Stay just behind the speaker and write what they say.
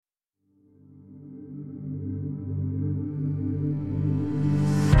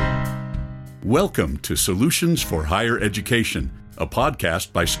Welcome to Solutions for Higher Education, a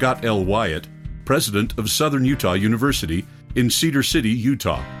podcast by Scott L. Wyatt, president of Southern Utah University in Cedar City,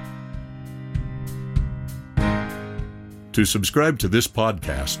 Utah. To subscribe to this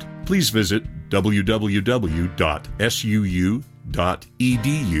podcast, please visit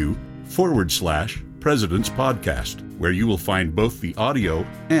www.suu.edu/President's Podcast, where you will find both the audio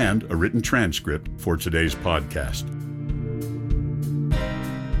and a written transcript for today's podcast.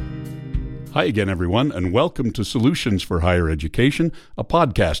 Hi again, everyone, and welcome to Solutions for Higher Education, a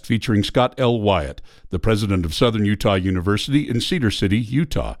podcast featuring Scott L. Wyatt, the president of Southern Utah University in Cedar City,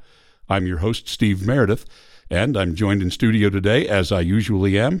 Utah. I'm your host, Steve Meredith, and I'm joined in studio today, as I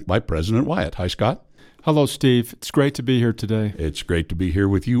usually am, by President Wyatt. Hi, Scott. Hello, Steve. It's great to be here today. It's great to be here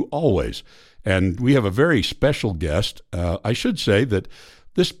with you always. And we have a very special guest. I should say that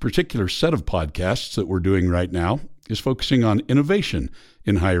this particular set of podcasts that we're doing right now is focusing on innovation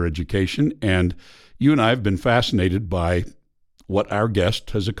in higher education, and you and I have been fascinated by what our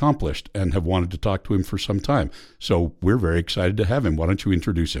guest has accomplished and have wanted to talk to him for some time. So we're very excited to have him. Why don't you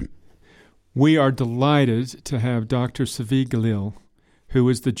introduce him? We are delighted to have Dr. Zvi Galil, who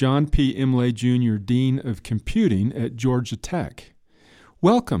is the John P. Imlay Jr. Dean of Computing at Georgia Tech.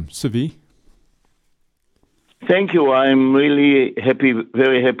 Welcome, Zvi. Thank you. I'm really happy,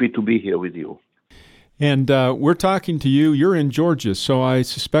 very happy to be here with you. And we're talking to you. You're in Georgia, so I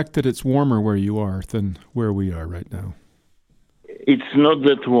suspect that it's warmer where you are than where we are right now. It's not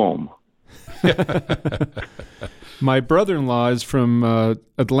that warm. My brother-in-law is from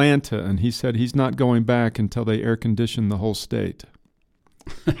Atlanta, and he said he's not going back until they air condition the whole state.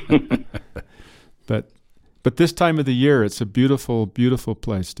 But this time of the year, it's a beautiful, beautiful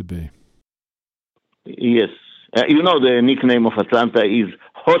place to be. Yes. You know the nickname of Atlanta is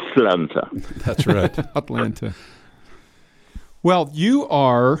Hotlanta. That's right. Atlanta. Well, you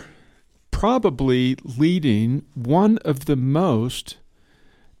are probably leading one of the most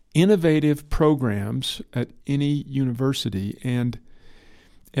innovative programs at any university, and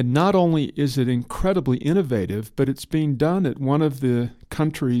not only is it incredibly innovative, but it's being done at one of the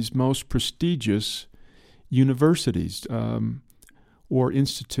country's most prestigious universities or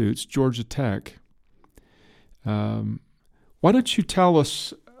institutes, Georgia Tech. Why don't you tell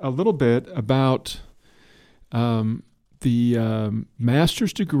us a little bit about the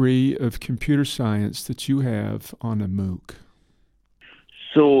master's degree of computer science that you have on a MOOC?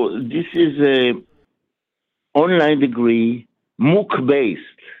 So this is an online degree, MOOC-based.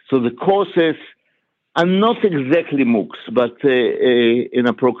 So the courses are not exactly MOOCs, but an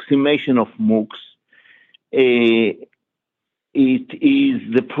approximation of MOOCs.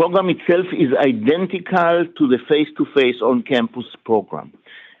 The program itself is identical to the face-to-face on-campus program.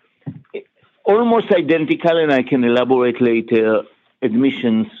 Almost identical, and I can elaborate later,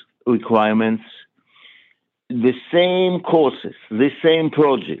 admissions requirements, the same courses, the same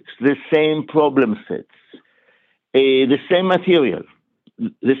projects, the same problem sets, the same material,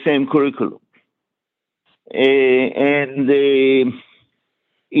 the same curriculum.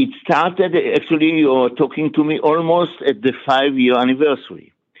 It started, actually, you're talking to me almost at the 5-year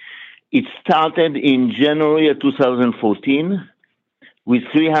anniversary. It started in January of 2014 with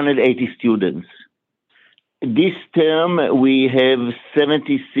 380 students. This term, we have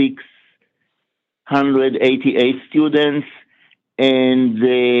 7,688 students, and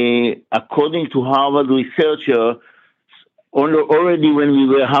according to Harvard researcher, already when we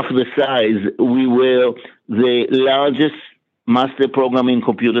were half the size, we were the largest master program in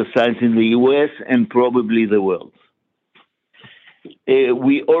computer science in the U.S. and probably the world.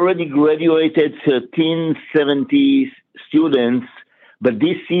 We already graduated 1,370 students, but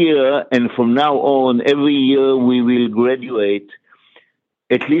this year and from now on, every year we will graduate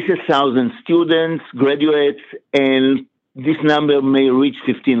at least 1,000 students, graduates, and this number may reach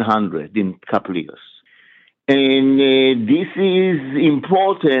 1,500 in a couple of years. And this is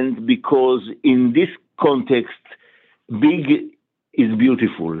important because in this context, big is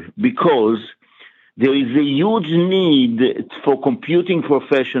beautiful, because there is a huge need for computing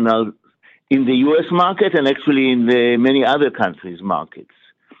professionals in the U.S. market and actually in the many other countries' markets.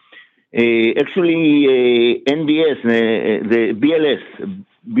 NBS, the BLS,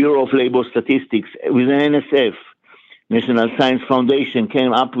 Bureau of Labor Statistics, with the NSF, National Science Foundation,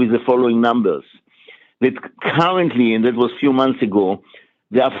 came up with the following numbers. That currently, and that was a few months ago,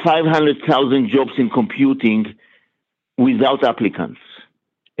 there are 500,000 jobs in computing without applicants.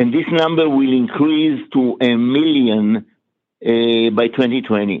 And this number will increase to 1 million by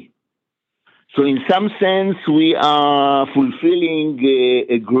 2020. So in some sense, we are fulfilling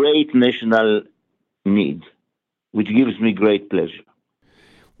a great national need, which gives me great pleasure.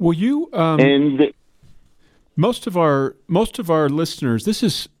 Well, you and most of our listeners, this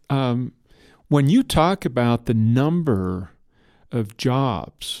is when you talk about the number of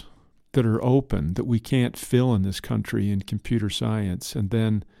jobs that are open that we can't fill in this country in computer science, and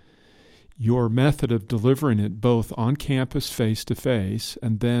then your method of delivering it both on campus face-to-face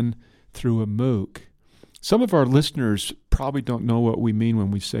and then through a MOOC. Some of our listeners probably don't know what we mean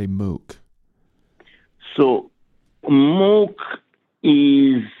when we say MOOC. So MOOC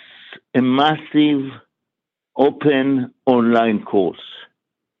is a massive open online course.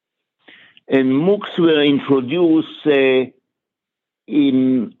 And MOOCs were introduced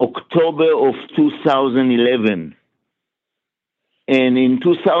in October of 2011. And in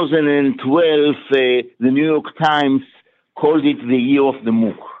 2012, the New York Times called it the year of the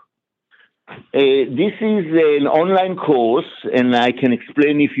MOOC. This is an online course, and I can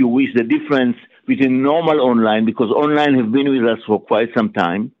explain, if you wish, the difference between normal online, because online have been with us for quite some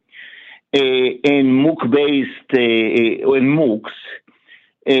time, and MOOC-based, and MOOCs.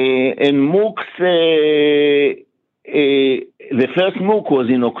 And MOOCs, the first MOOC was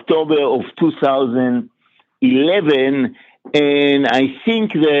in October of 2011, and I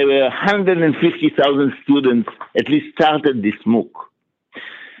think there were 150,000 students at least started this MOOC.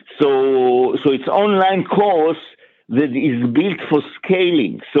 So it's online course that is built for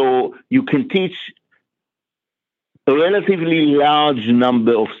scaling. So you can teach a relatively large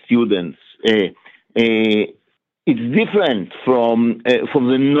number of students. It's different from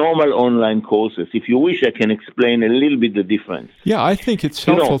the normal online courses. If you wish, I can explain a little bit the difference. Yeah, I think it's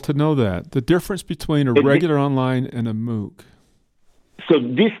helpful to know that, the difference between a regular online and a MOOC. So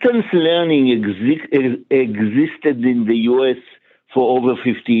distance learning existed in the U.S. for over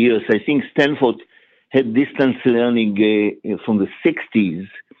 50 years. I think Stanford had distance learning from the 60s.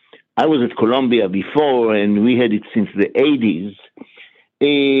 I was at Columbia before, and we had it since the 80s.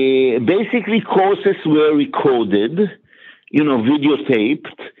 Basically, courses were recorded,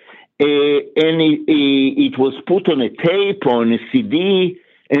 videotaped, and it was put on a tape, on a CD,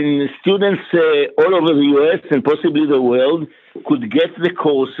 and students all over the U.S. and possibly the world could get the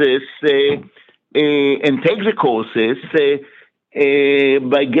courses and take the courses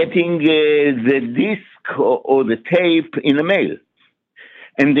by getting the disc or the tape in the mail.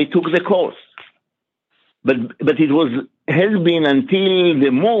 And they took the course. But it has been until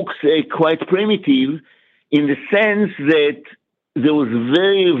the MOOCs quite primitive, in the sense that there was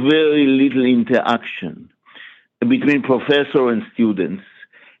very, very little interaction between professor and students.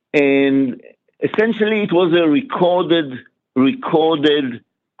 And essentially it was a recorded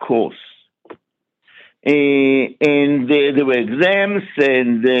course. And there were exams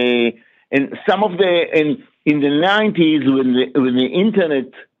and some of and in the 90s when the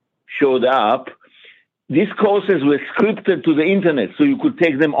internet showed up, these courses were scripted to the internet, so you could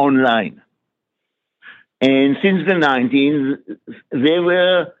take them online. And since the 90s, there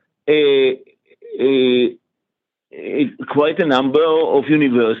were quite a number of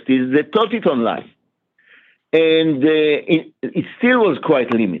universities that taught it online. And it still was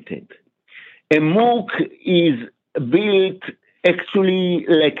quite limited. A MOOC is built actually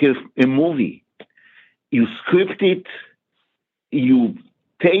like a movie. You script it, you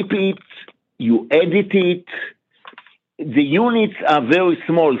tape it, you edit it. The units are very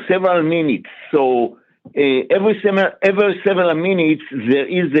small, several minutes. So every several minutes, there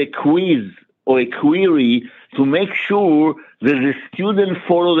is a quiz or a query to make sure that the students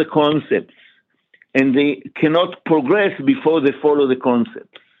follow the concepts. And they cannot progress before they follow the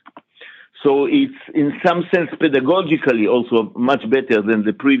concepts. So it's, in some sense, pedagogically also much better than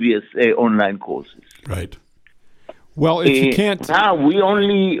the previous online courses. Right. Well, if you can't now, we don't,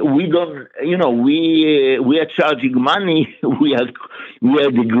 we are charging money. we are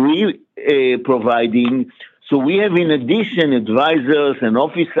degree providing. So we have, in addition, advisors and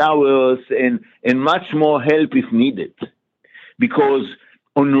office hours and much more help if needed, because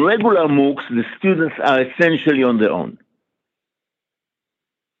on regular MOOCs, the students are essentially on their own.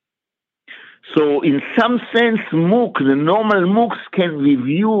 So in some sense, the normal MOOCs can be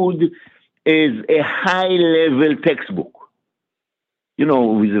viewed as a high-level textbook,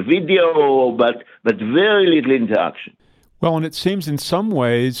 with a video, but very little interaction. Well, and it seems in some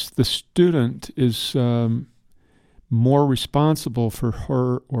ways the student is more responsible for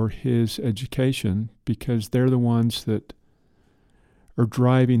her or his education because they're the ones that are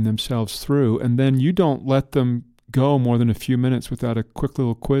driving themselves through, and then you don't let them go more than a few minutes without a quick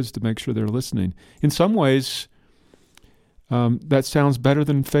little quiz to make sure they're listening. In some ways, that sounds better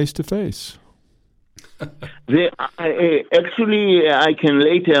than face-to-face. Actually, I can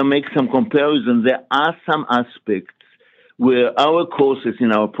later make some comparisons. There are some aspects where our courses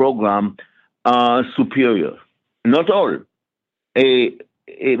in our program are superior. Not all.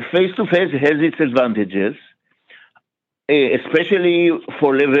 Face-to-face has its advantages, especially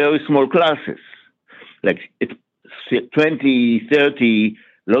for very small classes, like 20, 30,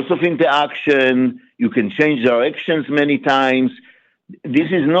 lots of interaction. You can change directions many times. This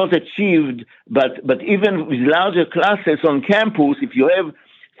is not achieved, but even with larger classes on campus, if you have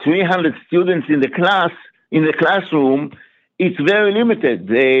 300 students in the classroom, it's very limited.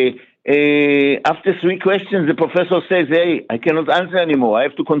 After 3 questions, the professor says, "Hey, I cannot answer anymore. I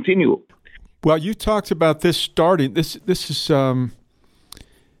have to continue." Well, you talked about this starting. This is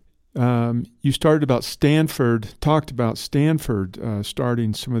you started about Stanford. Talked about Stanford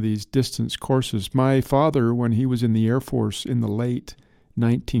starting some of these distance courses. My father, when he was in the Air Force in the late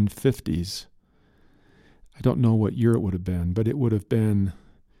 1950s, I don't know what year it would have been, but it would have been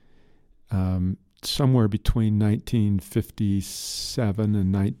somewhere between 1957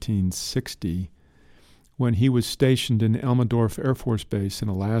 and 1960, when he was stationed in Elmendorf Air Force Base in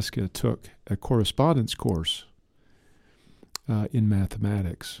Alaska, took a correspondence course in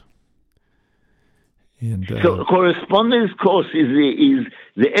mathematics. And so correspondence course is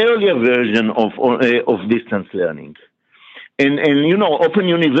the earlier version of distance learning. And open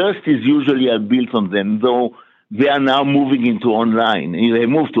universities usually are built on them, though they are now moving into online. They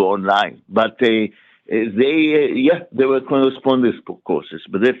moved to online, but they were correspondence courses.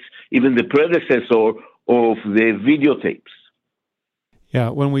 But that's even the predecessor of the videotapes. Yeah,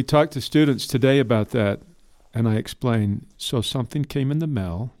 when we talk to students today about that, and I explain, so something came in the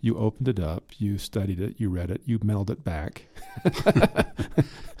mail, you opened it up, you studied it, you read it, you mailed it back.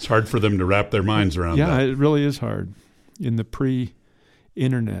 It's hard for them to wrap their minds around that. Yeah, it really is hard in the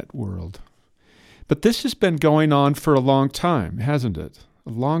pre-internet world. But this has been going on for a long time, hasn't it? A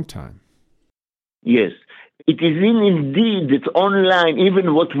long time. Yes. It is indeed that online,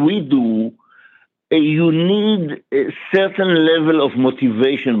 even what we do, you need a certain level of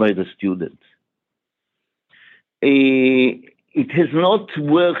motivation by the students. It has not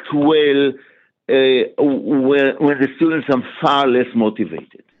worked well when the students are far less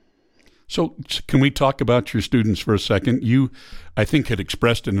motivated. So can we talk about your students for a second? You, I think, had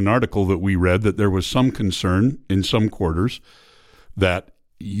expressed in an article that we read that there was some concern in some quarters that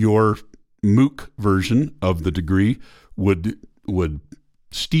your MOOC version of the degree would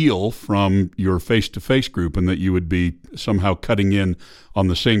steal from your face-to-face group, and that you would be somehow cutting in on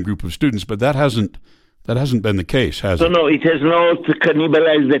the same group of students. But that hasn't been the case, has it? No, it has not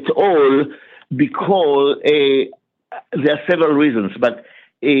cannibalized at all, because there are several reasons, but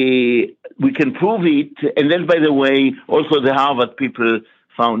we can prove it. And then, by the way, also the Harvard people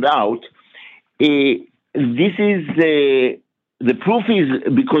found out. This is the proof is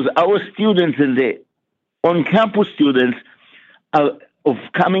because our students and the on-campus students are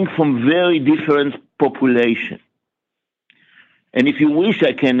coming from very different population. And if you wish,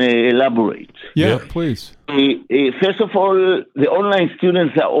 I can elaborate. Yeah, please. First of all, the online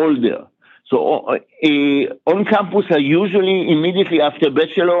students are older. So on campus are usually immediately after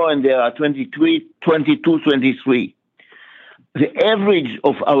bachelor, and they are 22, 23. The average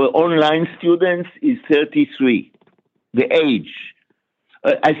of our online students is 33, the age.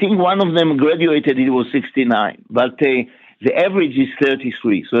 I think one of them graduated, it was 69, but the average is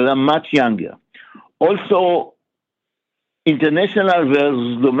 33, so they're much younger. Also, international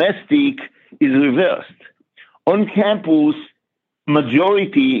versus domestic is reversed. On campus,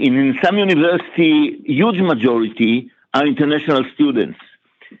 majority, in some university, huge majority are international students.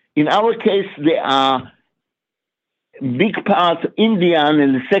 In our case, they are big part Indian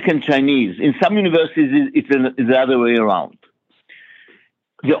and the second Chinese. In some universities, it's the other way around.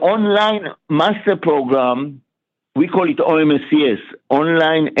 The online master program, we call it OMSCS,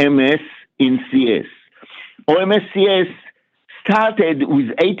 Online MS in CS. OMSCS started with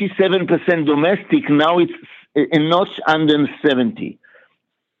 87% domestic, now it's a notch under 70.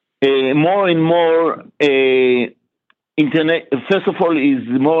 More and more, first of all, is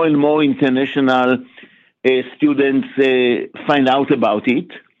more and more international students find out about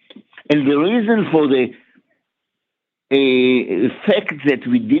it. And the reason for the fact that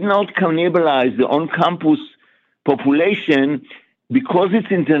we did not cannibalize the on-campus population, because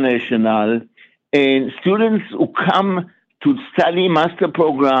it's international, and students who come to study master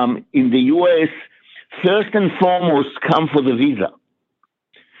program in the U.S., first and foremost, come for the visa.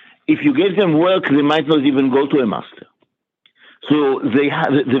 If you get them work, they might not even go to a master. So they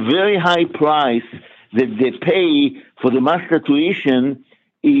have the very high price that they pay for the master tuition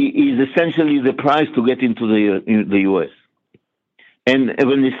is essentially the price to get into the U.S. And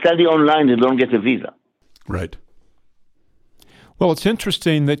when they study online, they don't get a visa. Right. Well, it's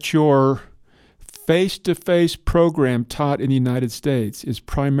interesting that your face-to-face program taught in the United States is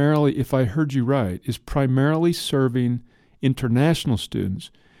primarily, if I heard you right, is primarily serving international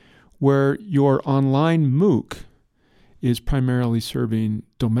students, where your online MOOC is primarily serving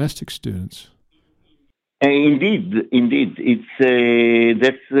domestic students. Indeed, it's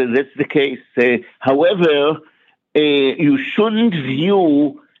that's the case. However, you shouldn't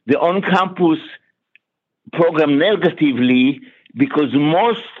view the on-campus program negatively, because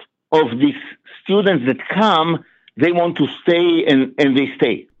most of these students that come, they want to stay and they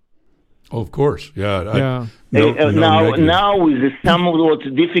stay. Oh, of course, yeah. Now with the somewhat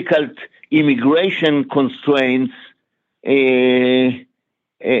difficult immigration constraints, and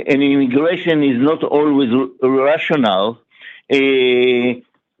immigration is not always rational.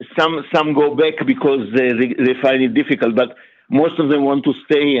 Some go back because they find it difficult, but most of them want to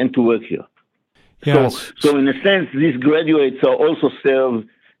stay and to work here. Yes. So in a sense, these graduates are also serve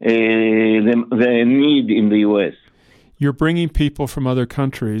the need in the U.S. You're bringing people from other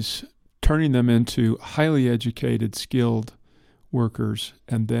countries, turning them into highly educated, skilled workers,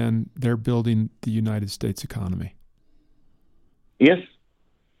 and then they're building the United States economy. Yes.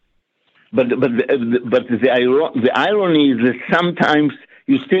 But the irony is that sometimes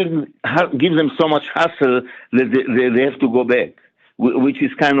you still give them so much hassle that they have to go back, which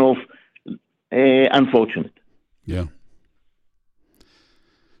is kind of unfortunate. Yeah.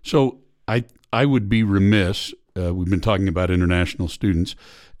 So I would be remiss. We've been talking about international students,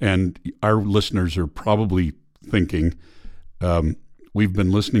 and our listeners are probably thinking, we've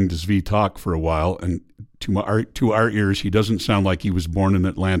been listening to Zvi talk for a while, and to our ears, he doesn't sound like he was born in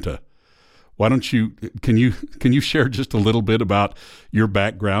Atlanta. Why don't you can you share just a little bit about your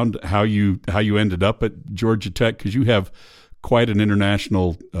background, how you ended up at Georgia Tech, because you have quite an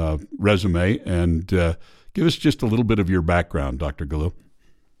international resume, and give us just a little bit of your background, Dr. Gilel.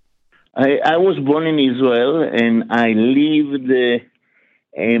 I was born in Israel, and I lived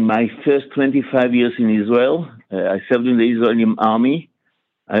my first 25 years in Israel. I served in the Israeli army.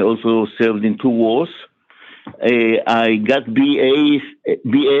 I also served in 2 wars. I got BS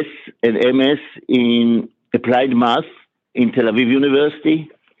and MS in applied math in Tel Aviv University.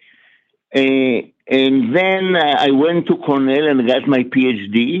 And then I went to Cornell and got my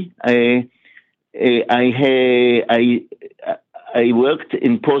PhD. I worked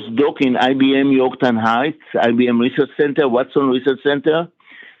in postdoc in IBM Yorktown Heights, IBM Research Center, Watson Research Center.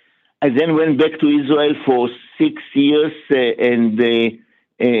 I then went back to Israel for 6 years and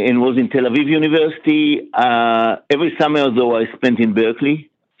was in Tel Aviv University. Every summer, though, I spent in Berkeley.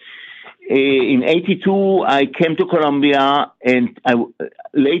 In '82, I came to Columbia, and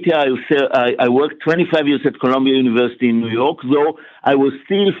later I worked 25 years at Columbia University in New York, though I was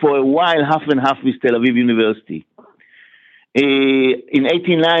still for a while half and half with Tel Aviv University. In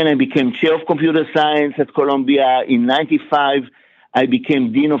 '89, I became chair of computer science at Columbia. In '95, I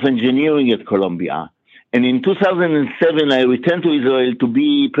became dean of engineering at Columbia. And in 2007, I returned to Israel to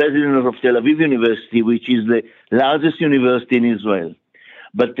be president of Tel Aviv University, which is the largest university in Israel.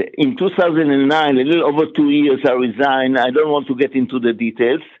 But in 2009, a little over 2 years, I resigned. I don't want to get into the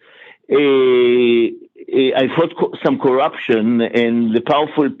details. I fought some corruption, and the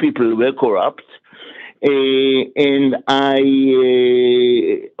powerful people were corrupt. And I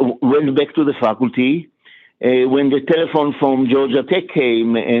went back to the faculty. When the telephone from Georgia Tech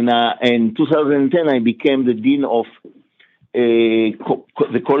came, and in 2010, I became the dean of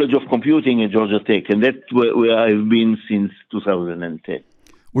the College of Computing at Georgia Tech, and that's where I've been since 2010.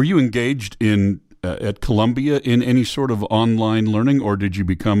 Were you engaged at Columbia in any sort of online learning, or did you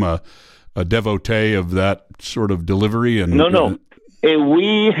become a devotee of that sort of delivery? And No.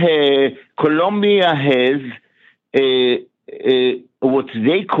 Columbia has what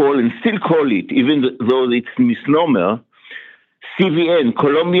they call, and still call it, even though it's misnomer, CVN,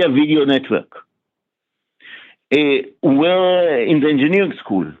 Columbia Video Network. We're in the engineering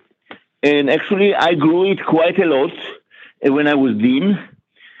school. And actually, I grew it quite a lot when I was dean.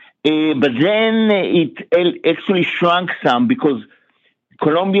 But then it actually shrunk some because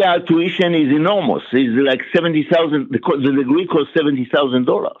Columbia tuition is enormous. It's like $70,000. The degree costs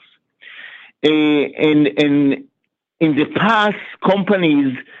 $70,000. And in the past,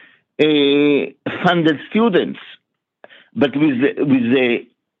 companies funded students, but with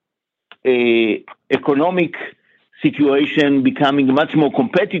the economic situation becoming much more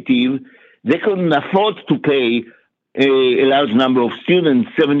competitive, they couldn't afford to pay a large number of students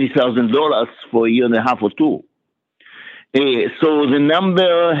 $70,000 for a year and a half or 2. So the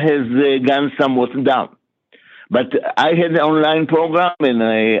number has gone somewhat down. But I had an online program, and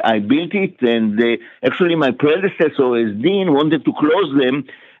I built it, and actually my predecessor as dean wanted to close them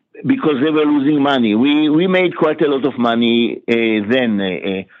because they were losing money. We made quite a lot of money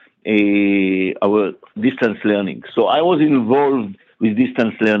then, our distance learning. So I was involved with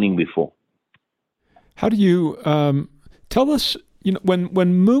distance learning before. How do you tell us, when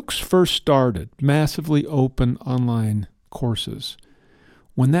MOOCs first started, massively open online courses,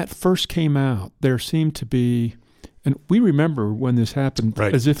 when that first came out, there seemed to be, and we remember when this happened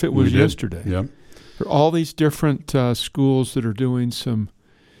as if it was yesterday. Yeah. There are all these different schools that are doing some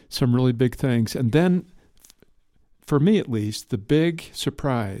really big things. And then, for me at least, the big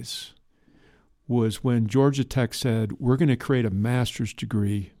surprise was when Georgia Tech said, we're going to create a master's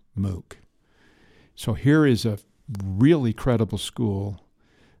degree MOOC. So here is a really credible school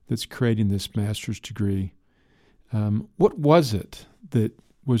that's creating this master's degree. What was it that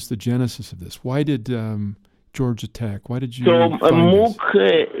was the genesis of this? Why did Georgia Tech, why did you find MOOC,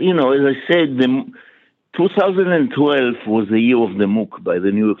 this? as I said, 2012 was the year of the MOOC by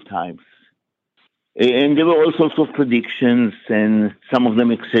the New York Times. And there were all sorts of predictions, and some of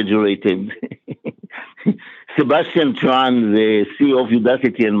them exaggerated. Sebastian Tran, the CEO of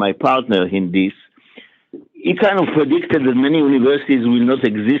Udacity and my partner in this, he kind of predicted that many universities will not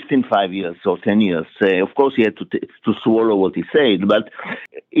exist in 5 years or 10 years. Of course, he had to swallow what he said, but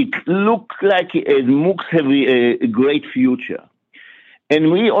it looked like MOOCs have a great future.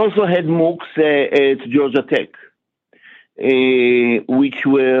 And we also had MOOCs at Georgia Tech, which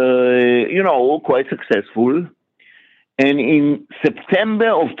were, quite successful. And in September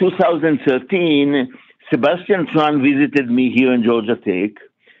of 2013, Sebastian Tran visited me here in Georgia Tech,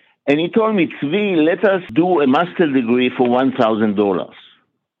 and he told me, Tzvi, let us do a master's degree for $1,000.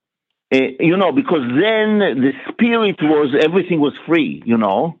 Because then the spirit was everything was free,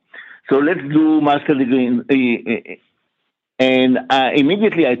 So let's do master's degree. And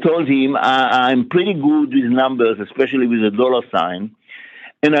immediately I told him I'm pretty good with numbers, especially with a dollar sign.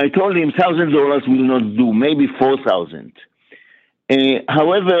 And I told him $1,000 will not do, maybe $4,000.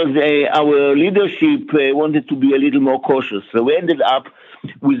 However, our leadership wanted to be a little more cautious, so we ended up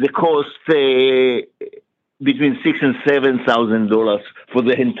with a cost between $6,000 and $7,000 for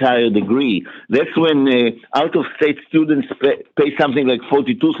the entire degree. That's when out-of-state students pay something like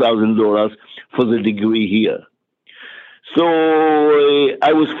 $42,000 for the degree here. So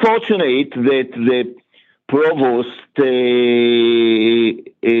I was fortunate that the provost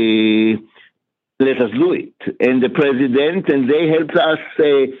let us do it, and the president, and they helped us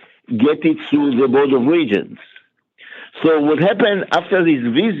get it through the Board of Regents. So what happened after this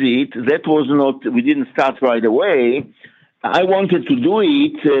visit, we didn't start right away. I wanted to do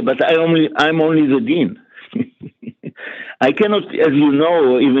it, but I'm only the dean. I cannot, as you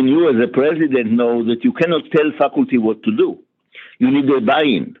know, even you as a president know that you cannot tell faculty what to do. You need a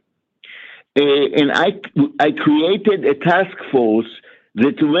buy-in. And I created a task force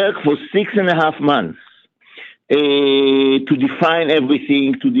that worked for 6.5 months to define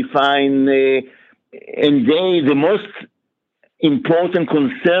everything, and the most important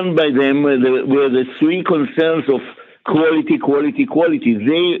concern by them were the three concerns of quality.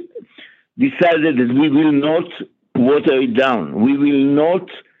 They decided that we will not water it down. We will not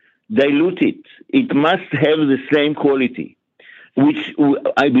dilute it. It must have the same quality, which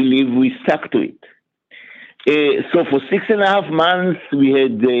I believe we stuck to it. So for 6.5 months, we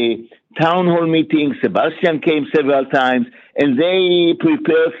had town hall meetings. Sebastian came several times, and they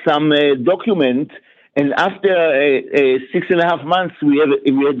prepared some document. And after 6.5 months, we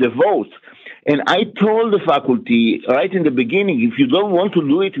had the vote. And I told the faculty right in the beginning, if you don't want to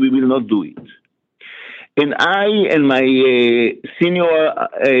do it, we will not do it. And I and my senior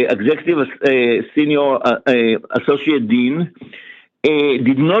associate dean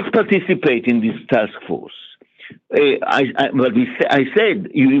did not participate in this task force. But I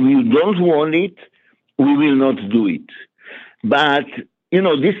said, you don't want it, we will not do it. But,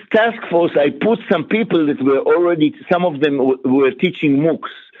 this task force, I put some people that were already, some of them were teaching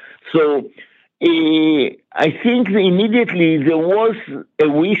MOOCs. So I think immediately there was a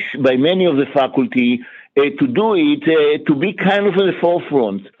wish by many of the faculty to do it, to be kind of in the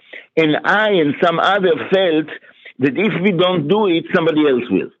forefront. And I and some other felt that if we don't do it, somebody else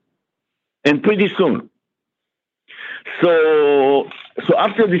will. And pretty soon. So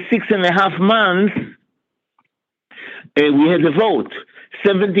after the 6.5 months, we had a vote.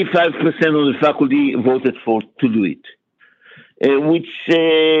 75% of the faculty voted to do it, which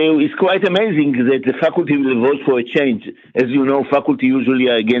is quite amazing that the faculty will vote for a change. As you know, faculty usually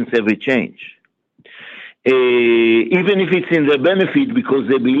are against every change. even if it's in their benefit, because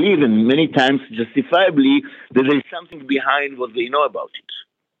they believe, and many times justifiably, that there's something behind what they know about it.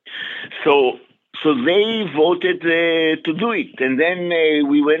 So they voted to do it. And then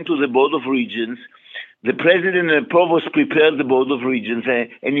we went to the Board of Regents. The president and the provost prepared the Board of Regents. And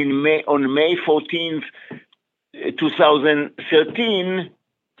on May 14th, 2013,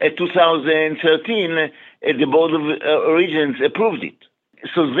 the Board of Regents approved it.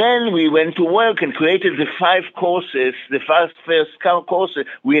 So then we went to work and created the 5 courses, the first courses.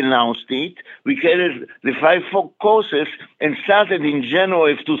 We announced it. We created the 5 courses and started in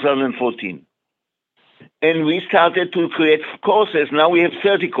January of 2014. And we started to create courses. Now we have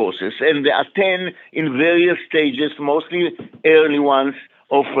 30 courses, and there are 10 in various stages, mostly early ones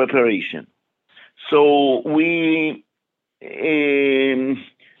of preparation. So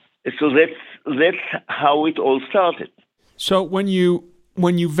that's how it all started. So when you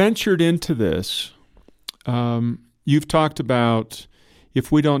ventured into this, you've talked about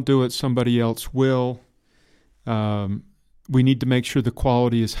if we don't do it, somebody else will. We need to make sure the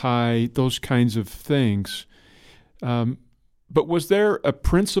quality is high, those kinds of things. But was there a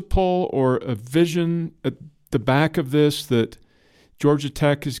principle or a vision at the back of this that Georgia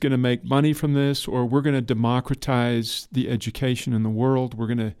Tech is going to make money from this, or we're going to democratize the education in the world? We're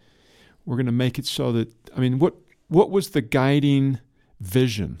going to make it so that, what was the guiding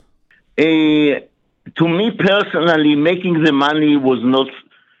vision? To me personally, making the money was not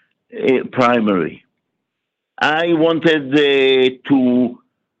primary. I wanted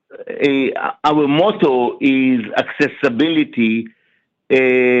our motto is accessibility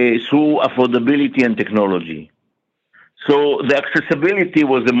through affordability and technology. So the accessibility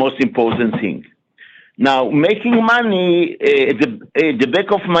was the most important thing. Now, making money, at the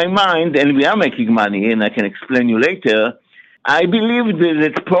back of my mind, and we are making money, and I can explain you later, I believe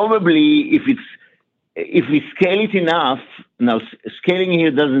that probably if we scale it enough, now scaling here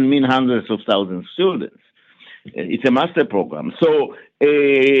doesn't mean hundreds of thousands of students. It's a master program. So,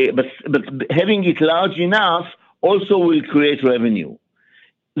 but having it large enough also will create revenue.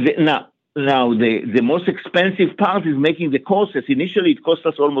 Now the most expensive part is making the courses. Initially, it cost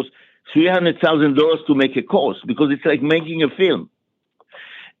us almost $300,000 to make a course because it's like making a film.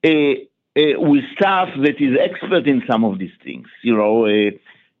 With staff that is expert in some of these things, we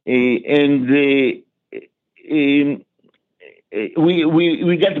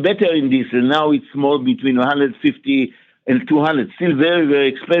got better in this, and now it's more between 150 and 200. Still very, very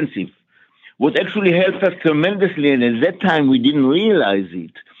expensive. What actually helped us tremendously, and at that time we didn't realize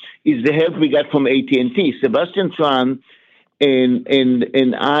it, is the help we got from AT&T. Sebastian Tran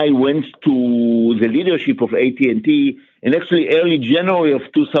and I went to the leadership of AT&T, and actually early January of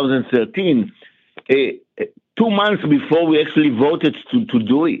 2013, 2 months before we actually voted to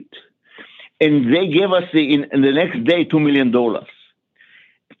do it. And they gave us, in the next day, $2 million.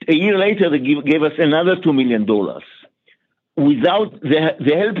 A year later, they gave us another $2 million. Without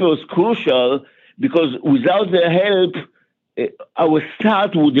the help was crucial, because without the help, our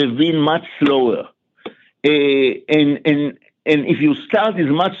start would have been much slower. And if your start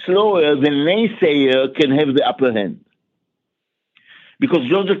is much slower, the naysayer can have the upper hand. Because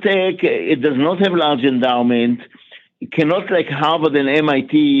Georgia Tech, it does not have large endowment. It cannot, like Harvard and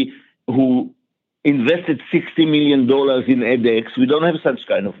MIT, who invested $60 million in edX. We don't have such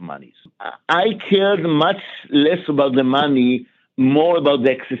kind of money. I cared much less about the money, more about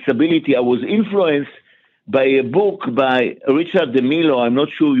the accessibility. I was influenced by a book by Richard DeMillo. I'm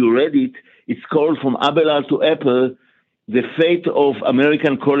not sure you read it. It's called From Abelard to Apple, The Fate of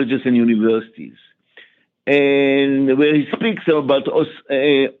American Colleges and Universities. And where he speaks about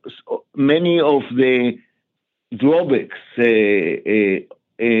many of the drawbacks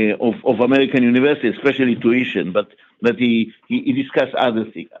of American universities, especially tuition, but he discussed other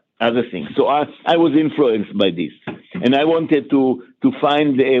things. So I was influenced by this, and I wanted to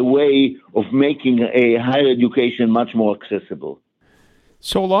find a way of making a higher education much more accessible.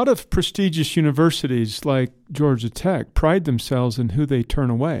 So a lot of prestigious universities like Georgia Tech pride themselves in who they turn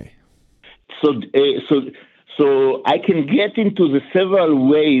away. So I can get into the several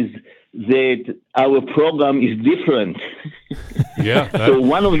ways that our program is different. Yeah. So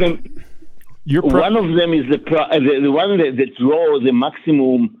one of them is the one that draws the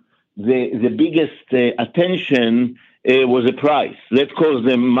maximum, the biggest attention was a prize. Let's call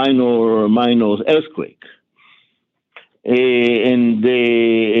them minor earthquake, and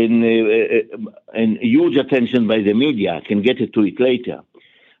huge attention by the media. I can get to it later.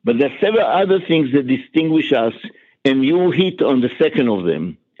 But there are several other things that distinguish us, and you hit on the second of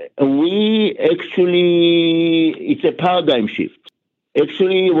them. We actually, it's a paradigm shift.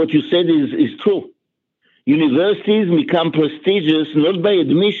 Actually, what you said is true. universities become prestigious not by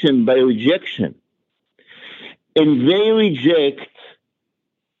admission, by rejection. And they reject,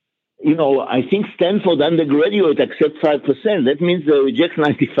 I think Stanford undergraduate accept 5%. That means they reject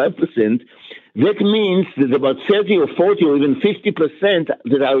 95%. That means that about 30 or 40 or even 50%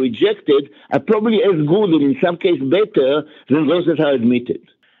 that are rejected are probably as good and in some cases better than those that are admitted.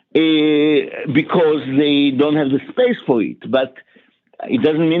 Because they don't have the space for it. But it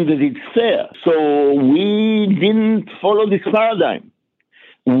doesn't mean that it's fair. So we didn't follow this paradigm.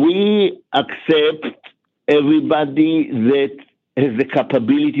 We accept everybody that has the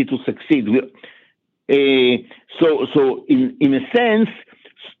capability to succeed. So in a sense,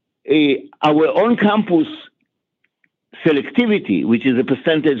 our on-campus selectivity, which is a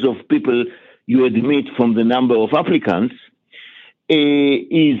percentage of people you admit from the number of applicants,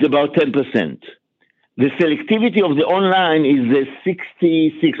 is about 10%. The selectivity of the online is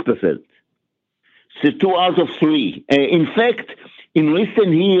 66%. So 2 out of 3. In fact, in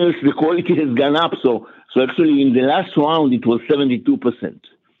recent years, the quality has gone up. So actually, in the last round, it was 72%.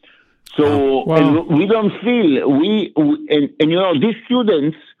 So and we don't feel these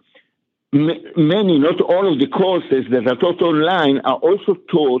students, many, not all of the courses that are taught online are also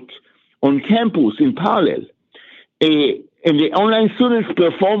taught on campus in parallel. And the online students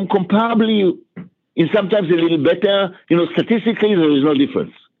perform comparably, in sometimes a little better. Statistically, there is no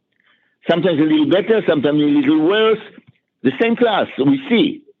difference. Sometimes a little better, sometimes a little worse. The same class, we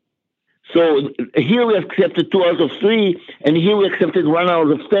see. So here we accepted 2 out of 3, and here we accepted 1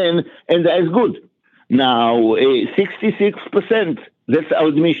 out of 10, and that is good. Now, 66%, that's our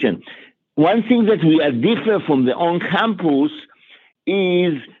admission. One thing that we are different from the on-campus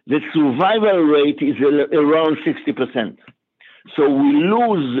is the survival rate is around 60%. So we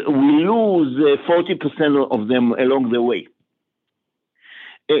lose 40% of them along the way.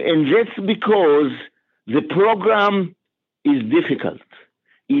 And that's because the program is difficult.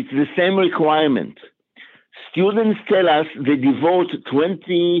 It's the same requirement. Students tell us they devote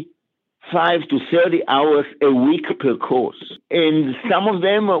 25 to 30 hours a week per course. And some of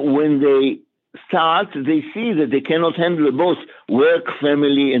them, when they start, they see that they cannot handle both work,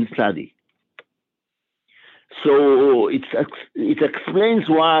 family, and study. So it explains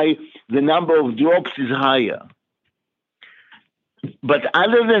why the number of drops is higher. But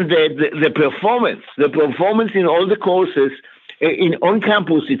other than that, the performance in all the courses, on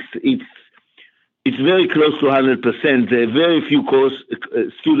campus, it's very close to 100%. Very few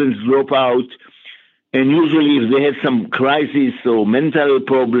students drop out, and usually if they have some crisis or mental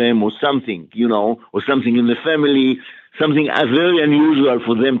problem or something, or something in the family, something very unusual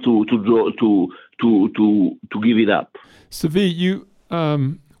for them to give it up. Zvi,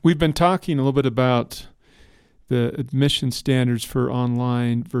 we've been talking a little bit about the admission standards for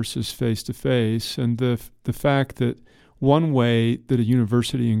online versus face-to-face, and the fact that one way that a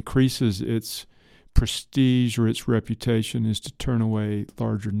university increases its prestige or its reputation is to turn away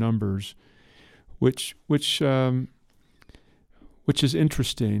larger numbers, which is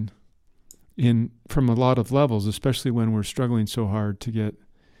interesting from a lot of levels, especially when we're struggling so hard to get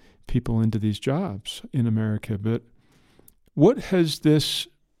people into these jobs in America. But what has this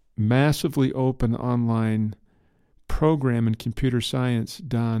massively open online program in computer science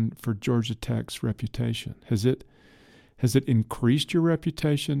done for Georgia Tech's reputation? Has it increased your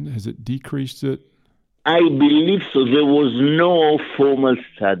reputation? Has it decreased it? I believe so. There was no formal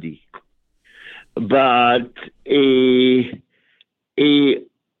study, but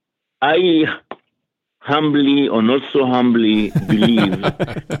I humbly or not so humbly believe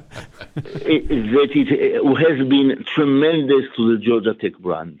that it has been tremendous to the Georgia Tech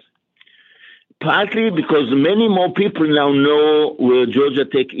brand. Partly because many more people now know where Georgia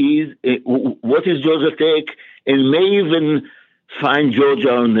Tech is, what is Georgia Tech, and may even find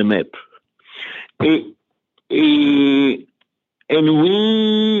Georgia on the map. And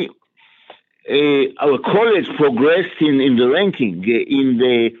our college progressed in the ranking. In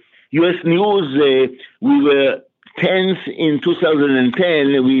the U.S. News, we were 10th in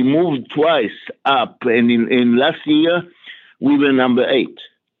 2010. We moved twice up, and in last year, we were number 8.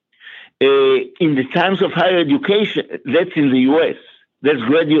 In the Times of Higher Education, that's in the U.S., that's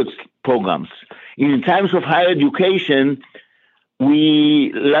graduate programs. In the Times of Higher Education,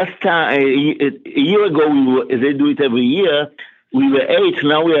 last time, a year ago, they do it every year, we were 8th,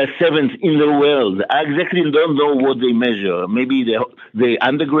 now we are 7th in the world. I exactly don't know what they measure. Maybe the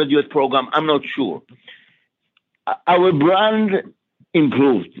undergraduate program, I'm not sure. Our brand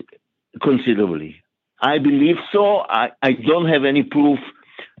improved considerably. I believe so. I don't have any proof.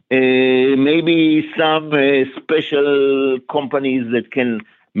 Maybe some special companies that can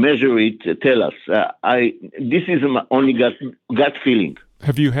measure it, tell us. This is my only gut feeling.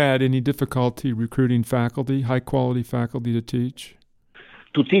 Have you had any difficulty recruiting faculty, high-quality faculty to teach?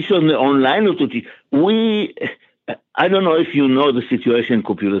 To teach online or to teach? I don't know if you know the situation in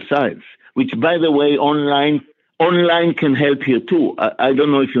computer science, which, by the way, online can help here too. I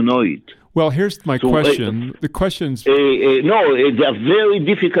don't know if you know it. Well, here's my question. The question's... No, they are very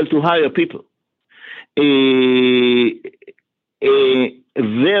difficult to hire people.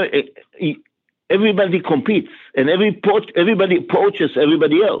 Everybody competes, and everybody poaches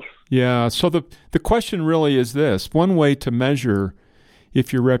everybody else. Yeah, so the question really is this. One way to measure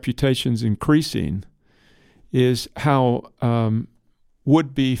if your reputation's increasing is how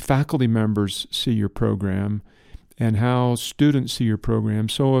would-be faculty members see your program and how students see your program.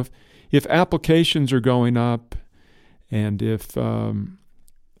 So if applications are going up and if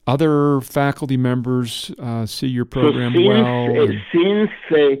other faculty members see your program Since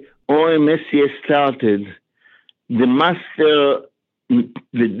OMSCS started, the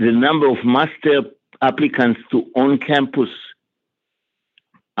number of master applicants to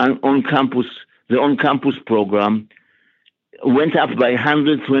the on-campus program went up by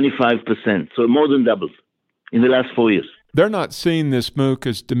 125%, so more than doubled in the last 4 years. They're not seeing this MOOC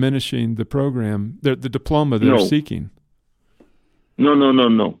as diminishing the program, the diploma they're seeking. No.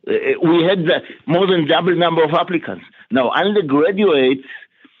 We had more than double number of applicants. Now, undergraduates,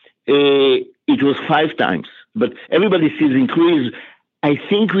 it was 5 times, but everybody sees increase. I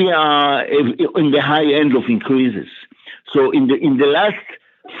think we are in the high end of increases. So in the last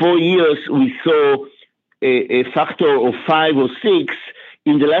 4 years, we saw a factor of 5 or 6.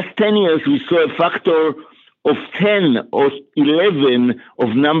 In the last 10 years, we saw a factor of 10 or 11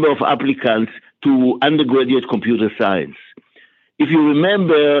 of number of applicants to undergraduate computer science. If you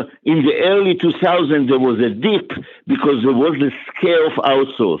remember, in the early 2000s, there was a dip because there was a scare of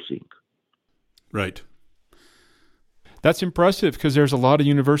outsourcing. Right. That's impressive because there's a lot of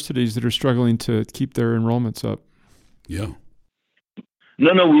universities that are struggling to keep their enrollments up. Yeah.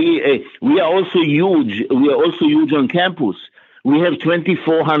 No, we are also huge. We are also huge on campus. We have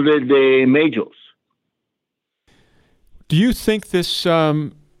 2,400 majors. Do you think this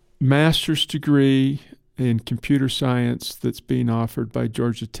master's degree in computer science that's being offered by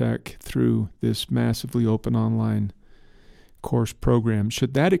Georgia Tech through this massively open online course program,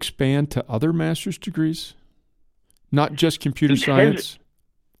 should that expand to other master's degrees? Not just computer science?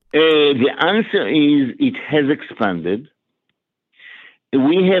 The answer is it has expanded.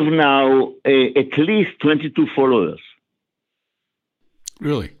 We have now at least 22 followers.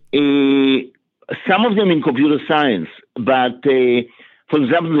 Really? Some of them in computer science, but for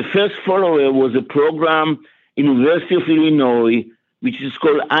example, the first follower was a program in University of Illinois, which is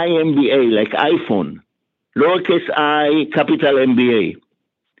called iMBA, like iPhone, lowercase I, capital MBA.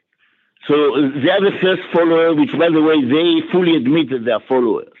 So they are the first follower, which, by the way, they fully admit that they are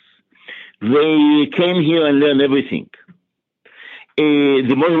followers. They came here and learned everything.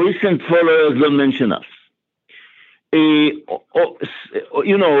 The most recent followers don't mention us. The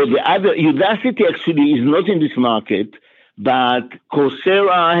other Udacity actually is not in this market, but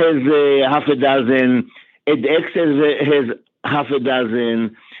Coursera has half a dozen, edX has half a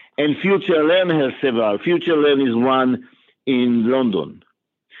dozen, and FutureLearn has several. FutureLearn is one in London.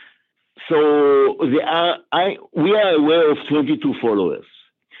 So we are aware of 22 followers.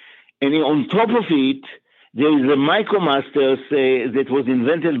 And on top of it, there is a MicroMasters that was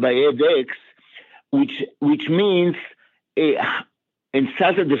invented by edX, which means, and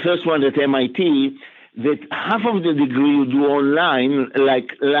started the first one at MIT, that half of the degree you do online,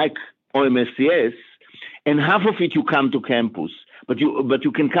 like OMSCS, and half of it you come to campus. But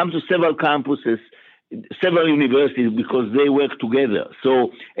you can come to several campuses, several universities, because they work together.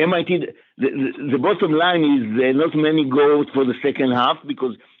 So MIT, the bottom line is not many go for the second half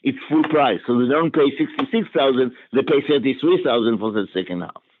because it's full price. So they don't pay $66,000, they pay $33,000 for the second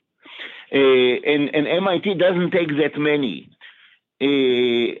half. And MIT doesn't take that many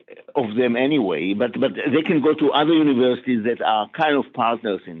of them anyway, but they can go to other universities that are kind of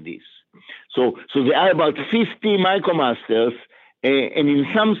partners in this. So there are about 50 MicroMasters, and in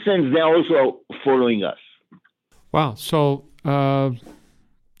some sense, they're also following us. Wow. So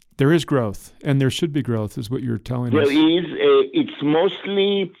there is growth, and there should be growth, is what you're telling us. There is. It's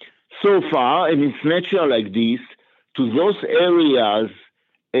mostly, so far, and it's natural like this, to those areas,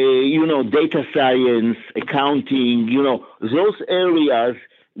 data science, accounting, those areas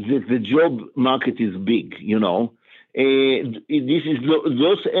that the job market is big, This is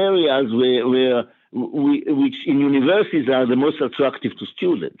those areas which in universities are the most attractive to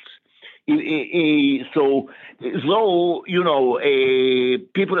students. So, though,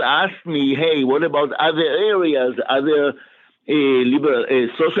 people ask me, hey, what about other areas, other liberal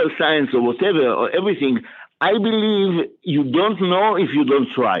social science or whatever, or everything, I believe you don't know if you don't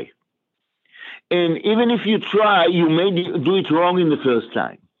try. And even if you try, you may do it wrong in the first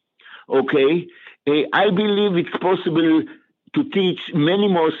time. Okay? I believe it's possible to teach many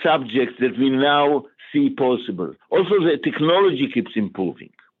more subjects that we now see possible. Also, the technology keeps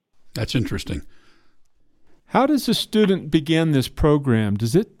improving. That's interesting. How does a student begin this program?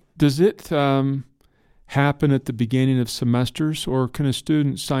 Does it happen at the beginning of semesters, or can a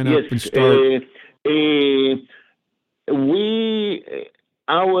student sign up and start? We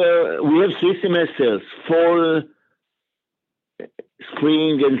have 3 semesters: fall,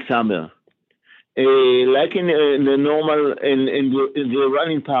 spring, and summer. Like in the normal, and they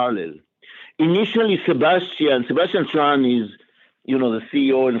run in parallel. Initially, Sebastian Tran is, the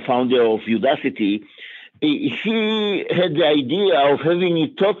CEO and founder of Udacity. He had the idea of having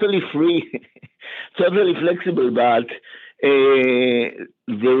it totally free, totally flexible, but the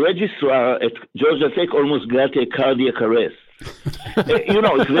registrar at Georgia Tech almost got a cardiac arrest.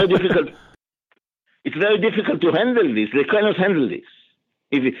 It's very difficult. It's very difficult to handle this. They cannot handle this.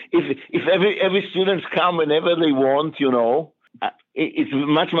 If every students come whenever they want, it's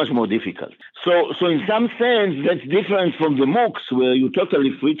much, much more difficult. So in some sense, that's different from the MOOCs, where you're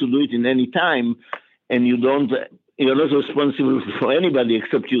totally free to do it in any time, and you're not responsible for anybody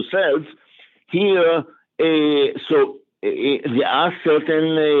except yourself. Here, there are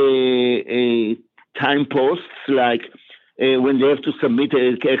certain time posts, like when they have to submit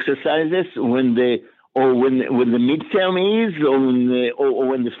exercises, when the midterm is, or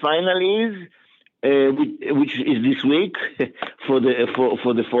when the final is, which is this week for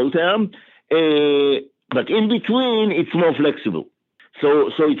the fall term. But in between, it's more flexible.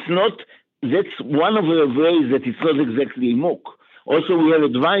 So it's not. That's one of the ways that it's not exactly a MOOC. Also, we have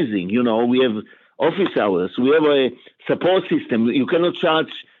advising. We have office hours. We have a support system. You cannot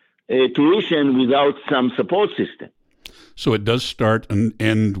charge tuition without some support system. So it does start and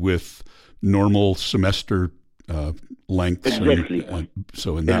end with normal semester lengths. Exactly.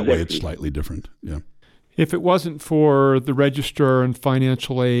 So in that way, it's slightly different. Yeah. If it wasn't for the registrar and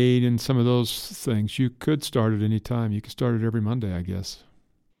financial aid and some of those things, you could start at any time. You could start it every Monday, I guess.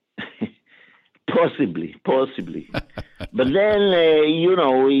 Possibly. But then,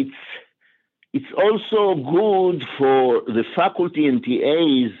 it's also good for the faculty and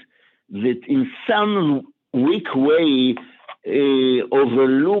TAs that in some weak way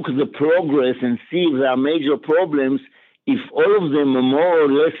overlook the progress and see if there are major problems. If all of them are more or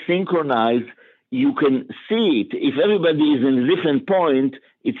less synchronized, you can see it. If everybody is in a different point,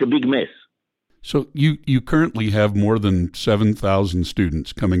 it's a big mess. So you currently have more than 7,000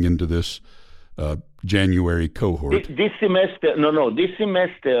 students coming into this January cohort. This semester,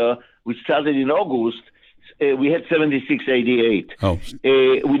 which started in August, we had 7688. Oh.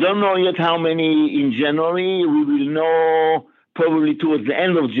 We don't know yet how many in January. We will know probably towards the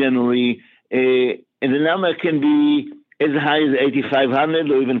end of January, and the number can be as high as 8,500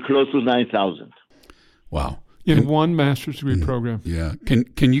 or even close to 9,000. Wow. In one master's degree program. Yeah.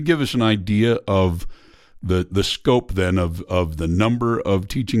 Can you give us an idea of the scope then of the number of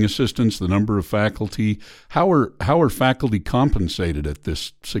teaching assistants, the number of faculty? How are faculty compensated at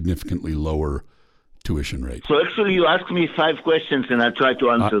this significantly lower tuition rate? So actually you asked me 5 questions and I tried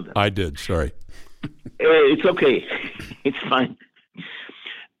to answer them. I did, sorry. It's okay. It's fine.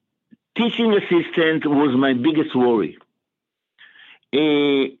 Teaching assistant was my biggest worry.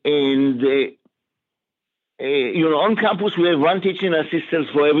 On campus we have one teaching assistant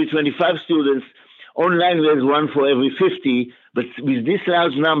for every 25 students. Online there's one for every 50, but with this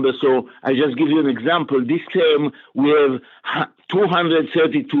large number, so I just give you an example. This term we have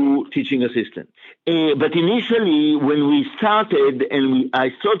 232 teaching assistants. But initially, when we started and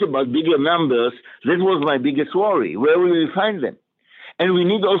I thought about bigger numbers, that was my biggest worry. Where will we find them? And we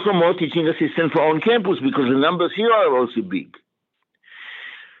need also more teaching assistants for on campus because the numbers here are also big.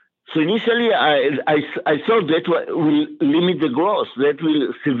 So initially, I thought that will limit the growth. That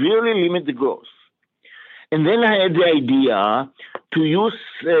will severely limit the growth. And then I had the idea to use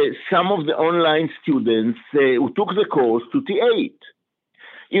some of the online students who took the course to T8.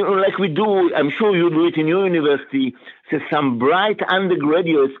 Like we do, I'm sure you do it in your university, so some bright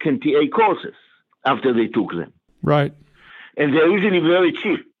undergraduates can TA courses after they took them. Right. And they're usually very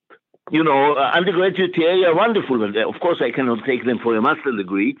cheap. Undergraduate TA are wonderful, but of course I cannot take them for a master's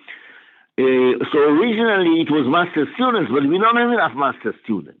degree. So originally it was master students, but we don't have enough master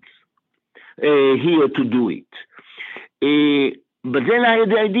students here to do it. But then I had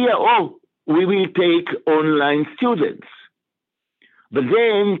the idea, we will take online students. But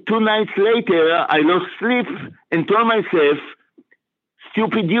then 2 nights later, I lost sleep and told myself,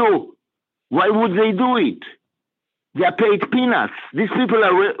 stupid you, why would they do it? They are paid peanuts. These people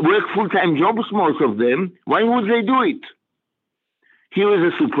are work full-time jobs, most of them. Why would they do it? Here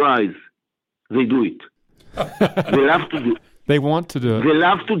is a surprise. They do it. They love to do it. They want to do it. They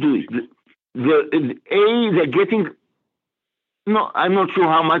love to do it. They're getting, I'm not sure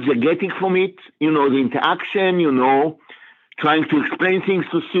how much they're getting from it. The interaction, trying to explain things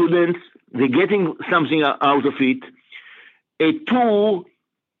to students. They're getting something out of it. 2,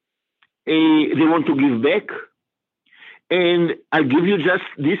 they want to give back. And I'll give you just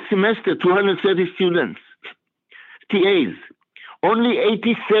this semester, 230 students, TAs. Only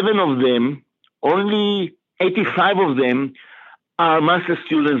 87 of them, only 85 of them are master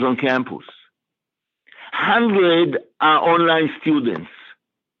students on campus. 100 are online students.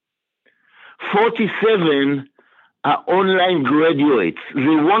 47 are online graduates. They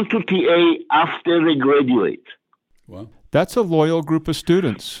want to TA after they graduate. Wow. That's a loyal group of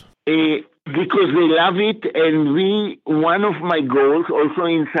students. Because they love it, and one of my goals also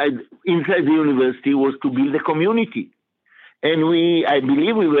inside the university was to build a community. And I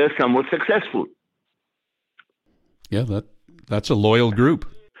believe we were somewhat successful. Yeah, that's a loyal group.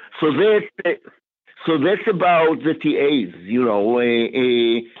 So that's about the TAs,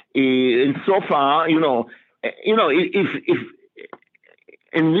 and so far, if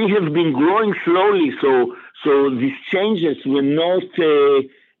and we have been growing slowly, so these changes were not.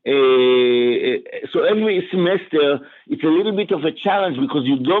 So every semester, it's a little bit of a challenge because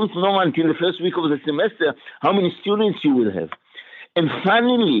you don't know until the first week of the semester how many students you will have. And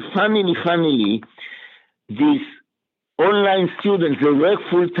finally, these online students, they work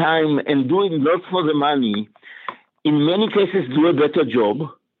full time and do it not for the money. In many cases, do a better job.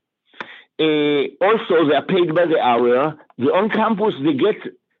 Also, they are paid by the hour. The on-campus, they get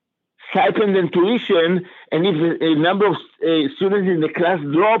stipend and tuition, and if the number of students in the class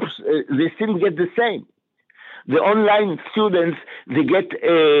drops, they still get the same. The online students, they get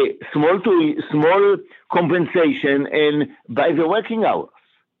a small compensation and by the working hours.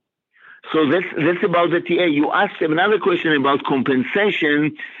 So that's about the TA. You asked another question about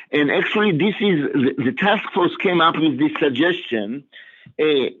compensation, and actually this is the task force came up with this suggestion.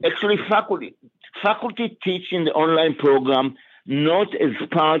 Actually, faculty teach in the online program not as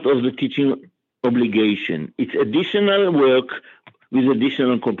part of the teaching obligation. It's additional work with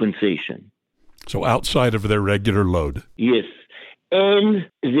additional compensation. So outside of their regular load. Yes. And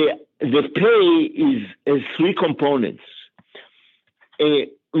the pay has 3 components.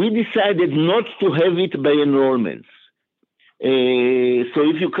 We decided not to have it by enrollments. So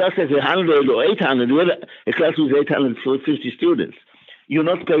if your class has 100 or 800, you have a class with 850 students, you're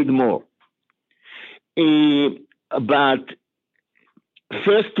not paid more. But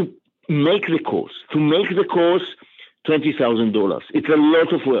first, to make the course, $20,000. It's a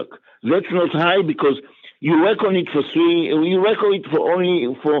lot of work. That's not high because you work on it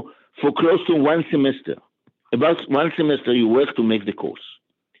for close to 1 semester. About 1 semester you work to make the course.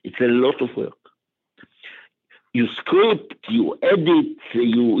 It's a lot of work. You script, you edit,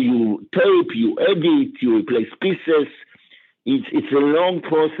 you tape, you edit, you replace pieces. It's a long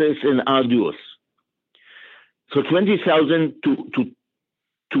process and arduous. So $20,000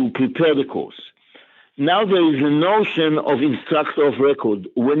 to prepare the course. Now there is a notion of instructor of record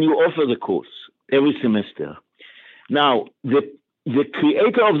when you offer the course every semester. Now, the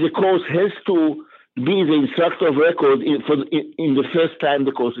creator of the course has to be the instructor of record in the first time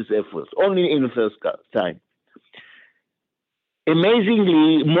the course is offered, only in the first time.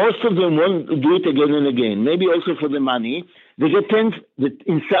 Amazingly, most of them won't do it again and again, maybe also for the money. They get the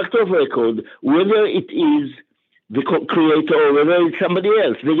instructor of record, whether it is the creator or whether it's somebody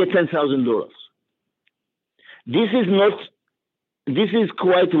else, they get $10,000. This is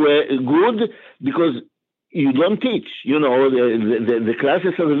quite good because you don't teach, the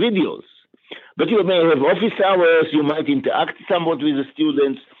classes are the videos. But you may have office hours, you might interact somewhat with the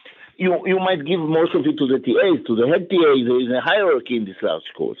students, you might give most of it to the TAs, to the head TAs. There is a hierarchy in these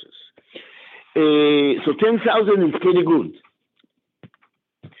large courses. So 10,000 is pretty good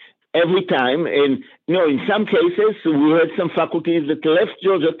every time. And, in some cases, we had some faculties that left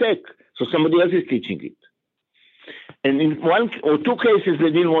Georgia Tech, so somebody else is teaching it. And in 1 or 2 cases,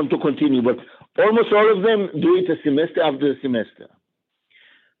 they didn't want to continue, but almost all of them do it a semester after a semester.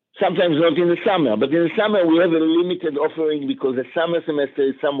 Sometimes not in the summer, but in the summer we have a limited offering because the summer semester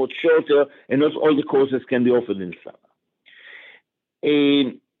is somewhat shorter and not all the courses can be offered in the summer.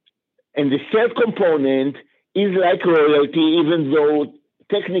 And the third component is like royalty, even though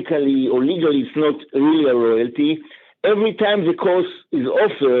technically or legally it's not really a royalty. Every time the course is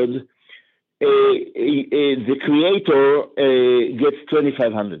offered, the creator gets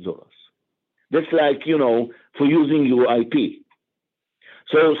 $2,500. That's like, for using your IP.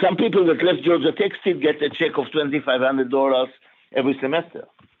 So some people that left Georgia Tech still get a check of $2,500 every semester.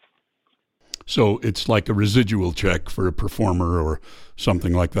 So it's like a residual check for a performer or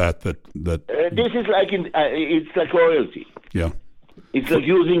something like that. This is like it's like royalty. Yeah, it's like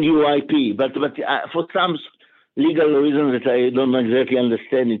using your IP, but for some legal reasons that I don't exactly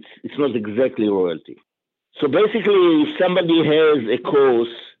understand, it's not exactly royalty. So basically, if somebody has a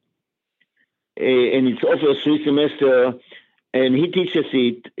course and it's offered 3 semesters, and he teaches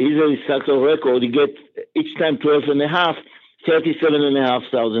it, he's an instructor of record, he gets each time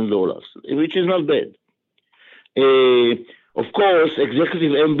 $37,500, which is not bad. Of course,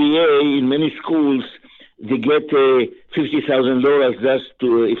 executive MBA in many schools, they get $50,000 just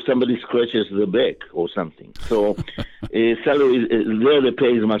if somebody scratches the back or something. So salary there, the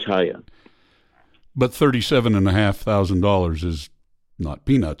pay is much higher. But $37,500 is not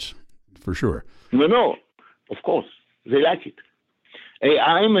peanuts, for sure. No, of course. They like it.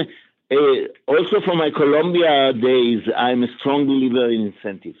 I'm also from my Columbia days, I'm a strong believer in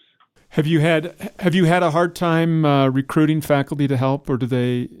incentives. Have you had a hard time recruiting faculty to help, or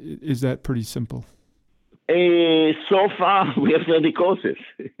is that pretty simple? So far, we have 30 courses,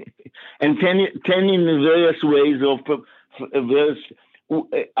 and 10 in various ways of various.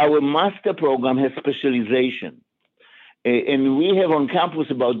 Our master program has specialization, and we have on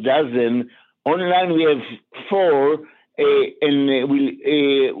campus about a dozen. Online, we have 4, and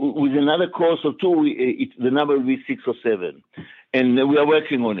with another course or 2, the number will be 6 or 7, and we are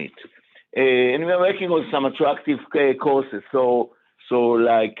working on it. And we are working on some attractive courses. So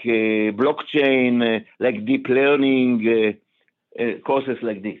like blockchain, like deep learning, courses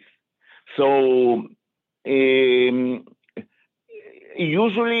like this. So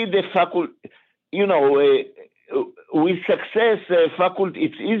usually the faculty, with success, faculty,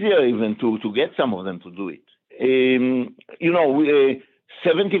 it's easier even to get some of them to do it.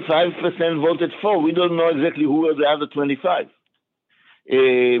 75% voted for. We don't know exactly who were the other 25.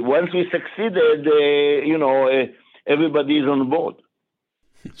 Once we succeeded, everybody is on board.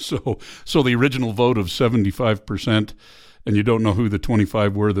 So the original vote of 75%, and you don't know who the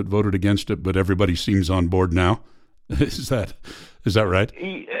 25 were that voted against it, but everybody seems on board now. Is that right?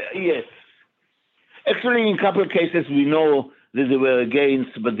 Yes. Actually, in a couple of cases, we know that they were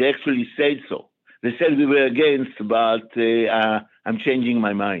against, but they actually said so. They said we were against, but I'm changing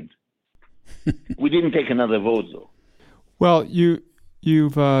my mind. We didn't take another vote, though. Well, you've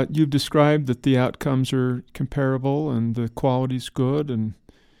described that the outcomes are comparable and the quality's good, and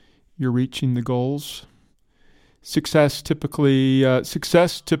you're reaching the goals. Success typically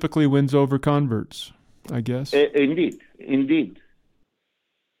wins over converts, I guess. Indeed.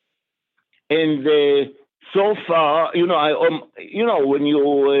 And so far, when I'm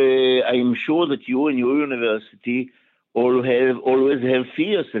sure that you and your university always have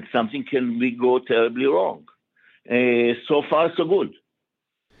fears that something can go terribly wrong. So far, so good.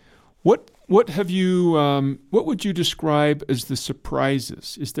 What have you? What would you describe as the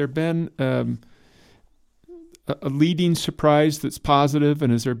surprises? Has there been a leading surprise that's positive,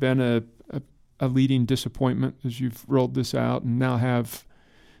 and has there been a leading disappointment as you've rolled this out and now have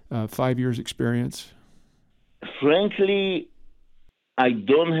 5 years experience? Frankly, I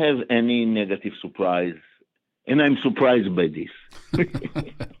don't have any negative surprise, and I'm surprised by this.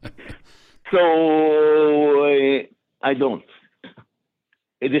 So I don't.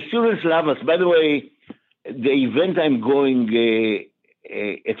 The students love us. By the way, the event I'm going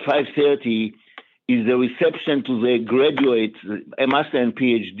at 5:30 is the reception to the graduates, a master and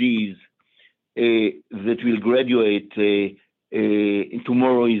PhDs that will graduate.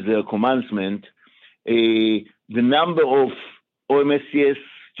 Tomorrow is their commencement. The number of OMSCS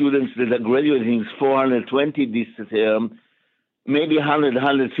students that are graduating is 420 this term. Maybe 100,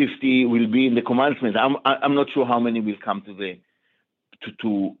 150 will be in the commencement. I'm not sure how many will come to the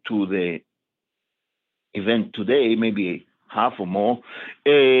event today. Maybe half or more.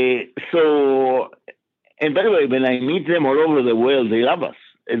 So, and by the way, when I meet them all over the world, they love us.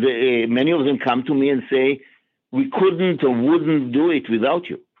 Many of them come to me and say, "We couldn't or wouldn't do it without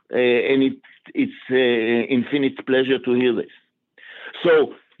you," and it's infinite pleasure to hear this.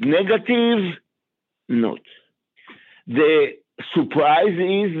 So negative, not. The surprise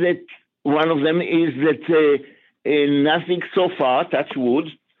is that one of them is that nothing so far, touch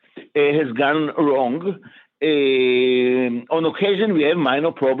wood, has gone wrong. On occasion, we have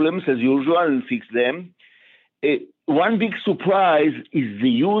minor problems as usual and fix them. one big surprise is the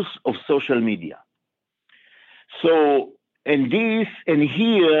use of social media. So, and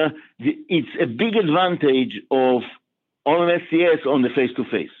here, it's a big advantage of OMSCS on the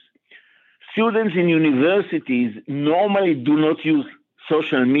face-to-face. Students in universities normally do not use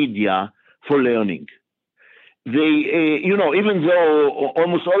social media for learning. They, even though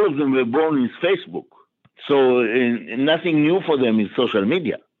almost all of them were born in Facebook, so nothing new for them is social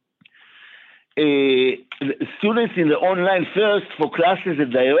media. Students in the online first for classes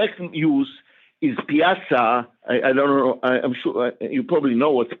that direct use is Piazza. I don't know. I'm sure you probably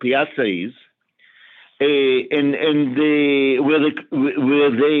know what Piazza is, where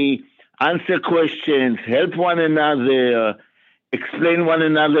they answer questions, help one another, explain one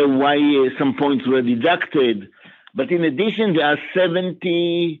another why some points were deducted. But in addition, there are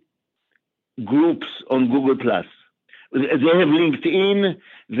 70 groups on Google+. They have LinkedIn,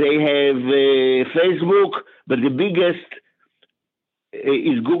 they have Facebook, but the biggest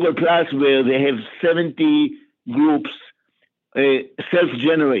is Google+, where they have 70 groups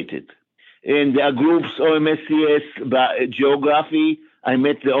self-generated. And there are groups, OMSCS by geography. I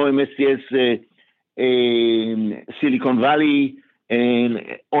met the OMSCS Silicon Valley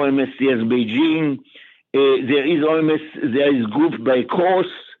and OMSCS Beijing. There is group by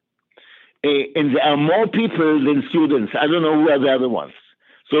course, and there are more people than students. I don't know who are the other ones.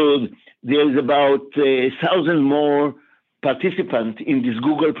 So there's about 1,000 more participants in this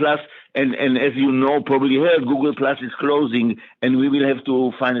Google+, and as you know, probably heard, Google+ is closing, and we will have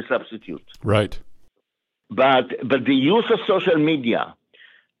to find a substitute. Right. But the use of social media,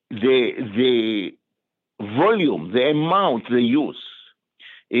 the volume, the amount they use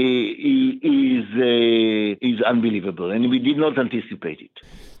is unbelievable, and we did not anticipate it.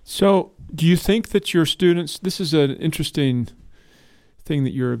 So do you think that your students, this is an interesting thing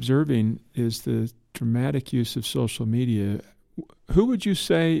that you're observing, is the dramatic use of social media. Who would you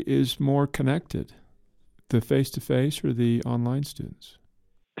say is more connected, the face-to-face or the online students?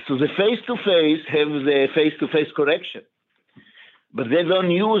 So the face-to-face have the face-to-face correction, but they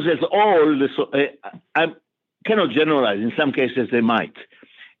don't use at all. I cannot generalize. In some cases they might,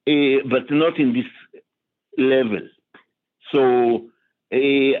 but not in this level. So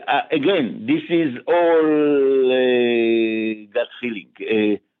again, this is all gut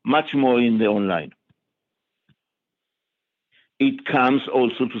feeling, much more in the online. It comes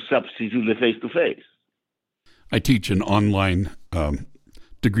also to substitute the face-to-face. I teach an online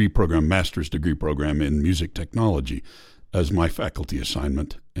degree program, master's degree program in music technology as my faculty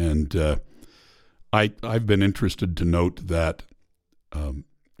assignment. And I've been interested to note that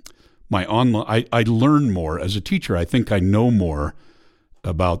my online, I learn more as a teacher. I think I know more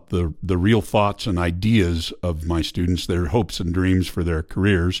about the real thoughts and ideas of my students, their hopes and dreams for their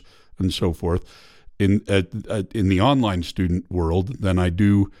careers and so forth in the online student world than I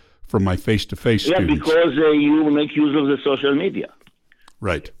do from my face-to-face students. Yeah, because you make use of the social media.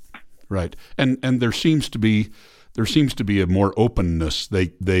 Right. And there seems to be a more openness.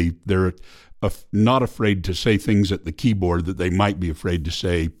 They're not afraid to say things at the keyboard that they might be afraid to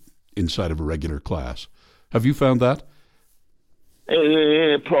say inside of a regular class. Have you found that?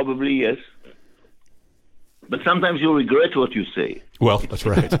 Probably, yes. But sometimes you regret what you say. Well, that's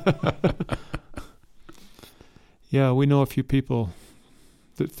right. Yeah, we know a few people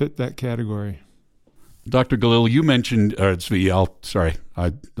that fit that category. Dr. Galil, you mentioned, Zvi,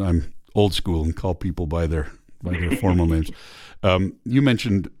 I'm old school and call people by their formal names. You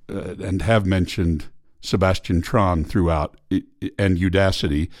mentioned and have mentioned Sebastian Tron throughout, and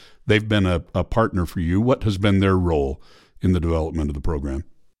Udacity. They've been a partner for you. What has been their role in the development of the program?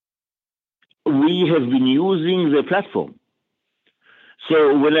 We have been using the platform.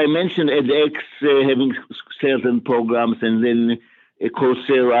 So when I mentioned edX having certain programs and then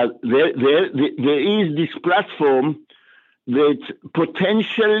Coursera, there is this platform that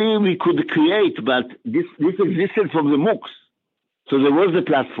potentially we could create, but this existed from the MOOCs. So there was a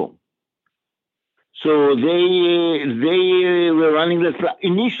platform. So they were running that.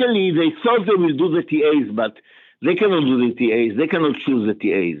 Initially, they thought they will do the TAs, but they cannot do the TAs. They cannot choose the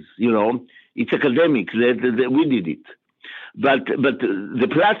TAs. It's academic. We did it. But the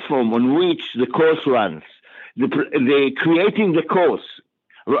platform on which the course runs, the creating the course.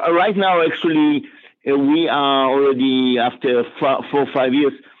 Right now, actually, we are already after 4 or 5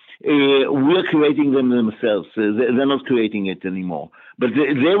 years. We are creating them themselves. They're not creating it anymore. But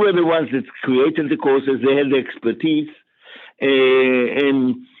they were the ones that created the courses. They had the expertise,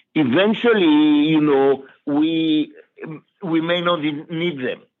 and eventually, we may not need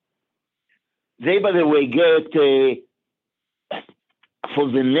them. They, by the way, get for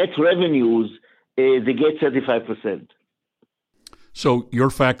the net revenues, they get 35%. So your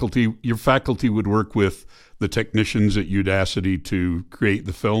faculty would work with the technicians at Udacity to create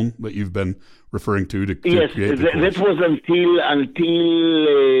the film that you've been referring to yes, create the course. That was until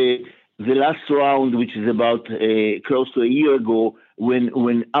the last round, which is about close to a year ago,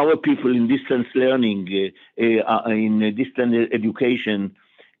 when our people in distance learning, in distance education,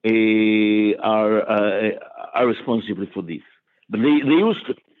 are responsible for this. But they used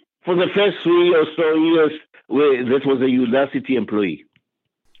to, for the first 3 or so years, that was a Udacity employee.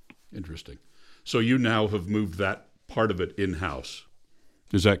 Interesting. So you now have moved that part of it in-house.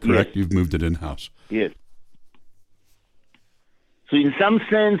 Is that correct? Yes. You've moved it in-house. Yes. So in some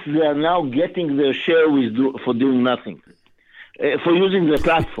sense, they are now getting their share for doing nothing, for using the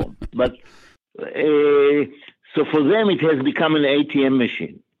platform. But so for them, it has become an ATM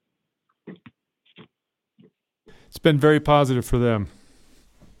machine. It's been very positive for them.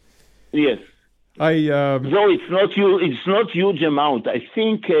 Yes. No, it's not huge amount. I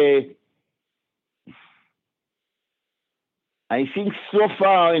think so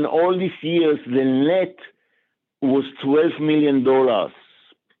far in all these years, the net was $12 million.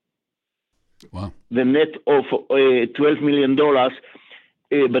 Wow. The net of $12 million,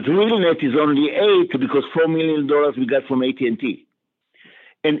 but real net is only $8 because $4 million we got from AT&T.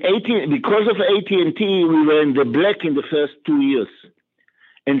 And because of AT&T, we were in the black in the first 2 years.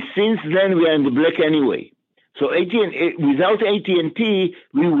 And since then, we are in the black anyway. So without AT&T,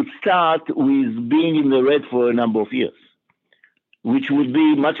 we would start with being in the red for a number of years, which would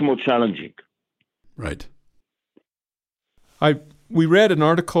be much more challenging. Right. We read an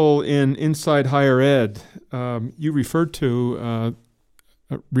article in Inside Higher Ed. You referred to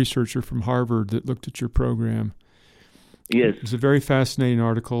a researcher from Harvard that looked at your program. Yes. It was a very fascinating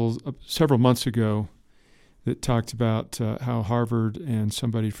article several months ago that talked about how Harvard and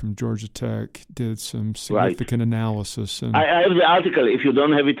somebody from Georgia Tech did some significant analysis. And I have the article. If you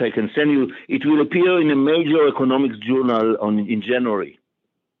don't have it, I can send you. It will appear in a major economics journal in January.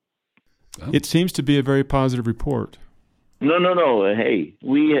 Oh. It seems to be a very positive report. No. Hey,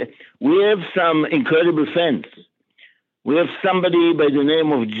 we have some incredible fans. We have somebody by the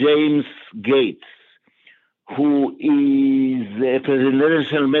name of James Gates, who is a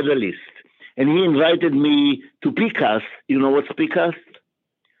presidential medalist. And he invited me to PCAST. You know what's PCAST?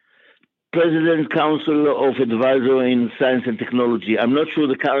 President Council of Advisor in Science and Technology. I'm not sure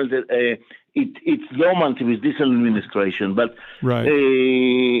the current, it's dormant with this administration, but, right.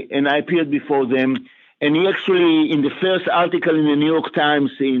 And I appeared before them. And he actually, in the first article in the New York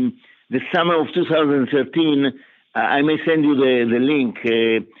Times in the summer of 2013, I may send you the link.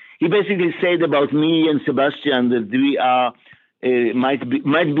 He basically said about me and Sebastian that we are might be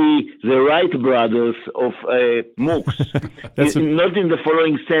the Wright brothers of MOOCs. Not in the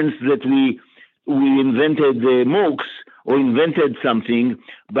following sense that we invented the MOOCs or invented something,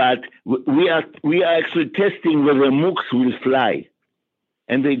 but we are actually testing whether MOOCs will fly,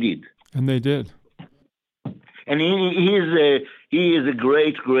 and they did. And they did. And he is a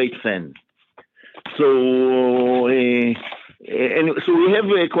great fan. So so we have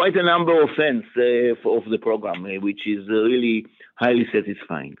quite a number of fans of the program, which is really highly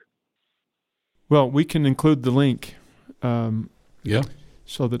satisfying. Well, we can include the link,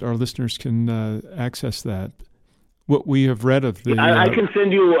 so that our listeners can access that. What we have read of the, I can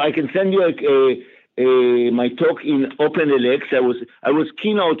send you my talk in OpenLX. I was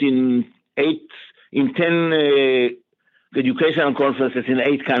keynote in 10 educational conferences in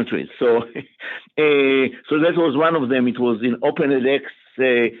 8 countries. So that was one of them. It was in OpenLX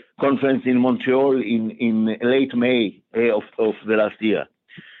conference in Montreal in late May of the last year.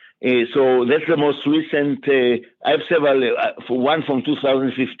 So that's the most recent. I have several. For one from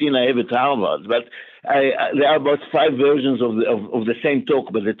 2015, I have at Harvard, but there are about 5 versions of the same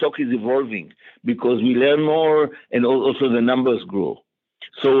talk. But the talk is evolving because we learn more, and also the numbers grow.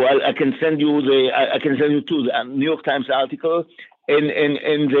 So I can send you too the New York Times article and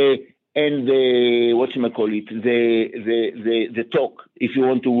the the talk if you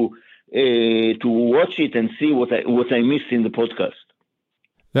want to watch it and see what I missed in the podcast.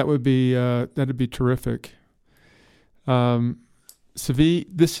 That would be that'd be terrific. Zvi,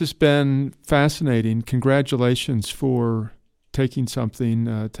 this has been fascinating. Congratulations for taking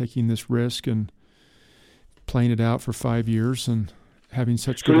this risk and playing it out for 5 years and having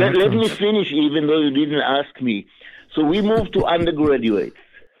such good outcomes. Let me finish, even though you didn't ask me. So we moved to undergraduates.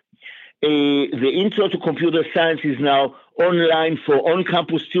 The Intro to Computer Science is now online for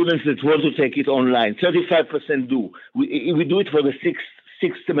on-campus students that want to take it online. 35% do. We do it for the sixth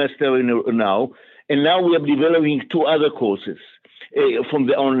semester now, and now we are developing 2 other courses. from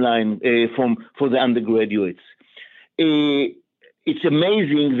the online for the undergraduates. It's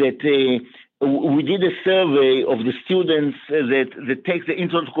amazing that we did a survey of the students that take the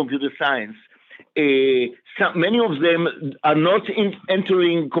Intro to Computer Science. Many of them are not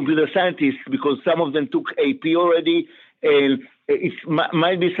entering computer scientists because some of them took AP already, and it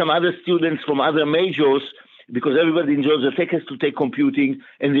might be some other students from other majors because everybody in Georgia Tech has to take computing,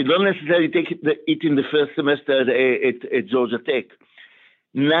 and they don't necessarily take it in the first semester at Georgia Tech.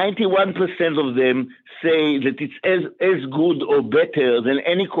 91% of them say that it's as good or better than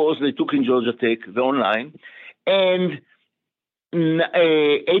any course they took in Georgia Tech, the online, and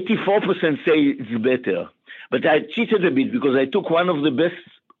 84% say it's better. But I cheated a bit because I took one of the best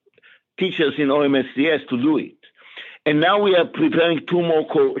teachers in OMSCS to do it. And now we are preparing two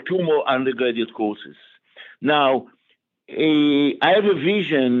more undergraduate courses. Now, I have a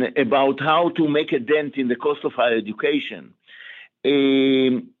vision about how to make a dent in the cost of higher education.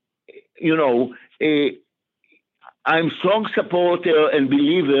 I'm strong supporter and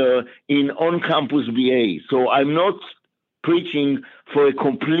believer in on-campus BA. So I'm not preaching for a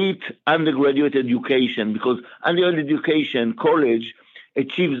complete undergraduate education because undergraduate education, college,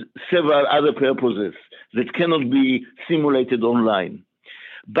 achieves several other purposes that cannot be simulated online.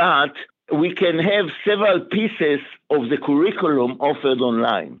 But we can have several pieces of the curriculum offered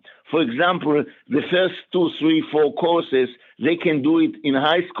online. For example, the first 2, 3, 4 courses, they can do it in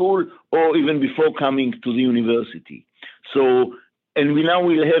high school or even before coming to the university. So, and we now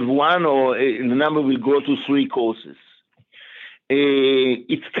will have one, or the number will grow to 3 courses.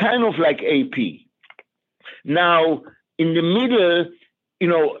 It's kind of like AP. Now, in the middle,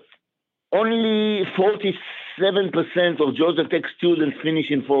 only 47% of Georgia Tech students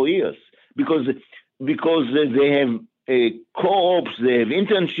finish in 4 years because they have co-ops, they have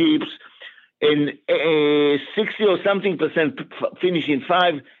internships, and 60 or something percent finish in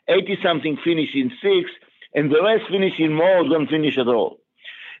 5, 80 something finish in 6, and the rest finish in more or don't finish at all.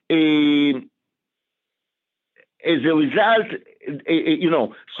 As a result,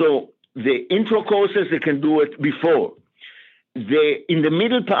 so the intro courses, they can do it before. In the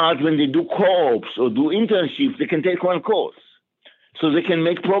middle part, when they do co-ops or do internships, they can take one course. So they can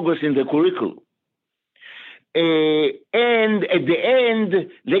make progress in the curriculum. And at the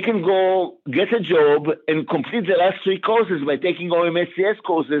end, they can go get a job and complete the last 3 courses by taking OMSCS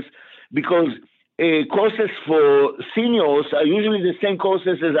courses because courses for seniors are usually the same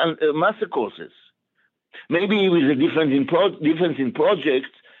courses as master courses. Maybe with a difference in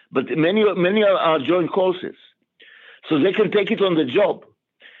projects, but many are joint courses. So they can take it on the job.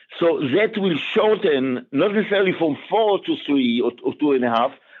 So that will shorten, not necessarily from 4 to 3 or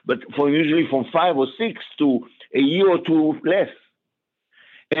 2.5, but usually from 5 or 6 to a year or 2 less.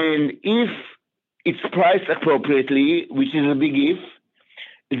 And if it's priced appropriately, which is a big if,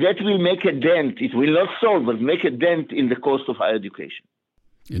 that will make a dent. It will not solve, but make a dent in the cost of higher education.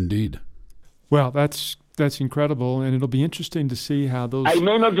 Indeed. Well, that's incredible, and it'll be interesting to see how those... I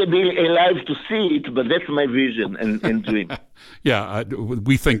may not be alive to see it, but that's my vision and dream. Yeah,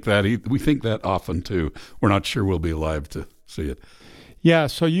 we think that often too. We're not sure we'll be alive to see it. Yeah,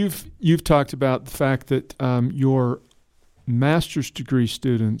 so you've talked about the fact that your master's degree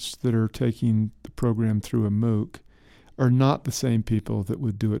students that are taking the program through a MOOC are not the same people that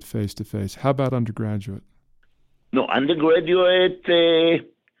would do it face-to-face. How about undergraduate? No, undergraduate,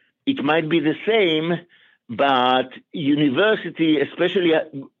 it might be the same, but university, especially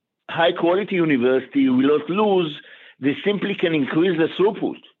high-quality university, will not lose. They simply can increase the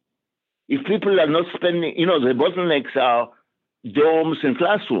throughput. If people are not spending, the bottlenecks are dorms and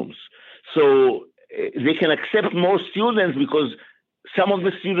classrooms. So they can accept more students because some of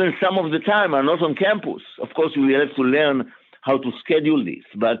the students, some of the time, are not on campus. Of course, we have to learn how to schedule this,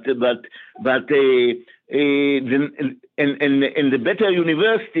 but the better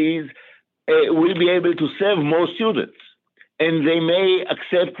universities will be able to serve more students, and they may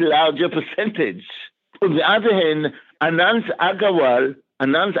accept larger percentage. On the other hand, Anand Agarwal,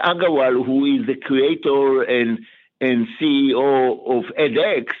 who is the creator and CEO of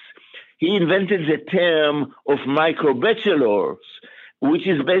edX, he invented the term of micro-bachelors, which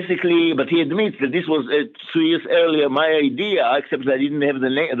is basically, but he admits that this was 3 years earlier my idea, except I didn't have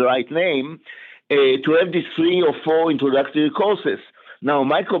the right name, to have these 3 or 4 introductory courses. Now,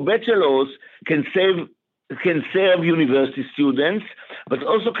 micro-bachelors can serve university students, but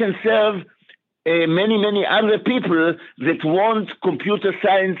also can serve many other people that want computer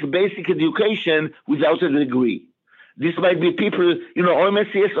science basic education without a degree. This might be people,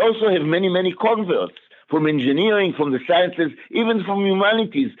 OMSCS also have many converts from engineering, from the sciences, even from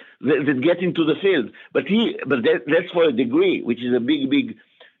humanities that get into the field. But that's for a degree, which is a big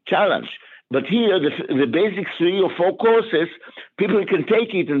challenge. But here, the basic 3 or 4 courses, people can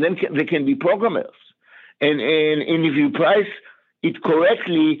take it, and then they can be programmers. And if you price it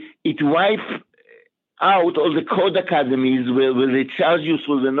correctly, it wipes out all the code academies where they charge you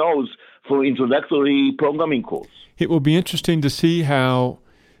through the nose for introductory programming course. It will be interesting to see how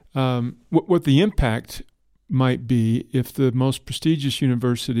what the impact might be if the most prestigious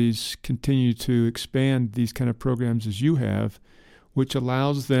universities continue to expand these kind of programs as you have, which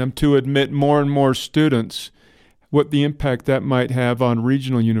allows them to admit more and more students, what the impact that might have on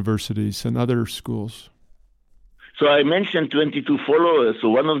regional universities and other schools. So I mentioned 22 followers. So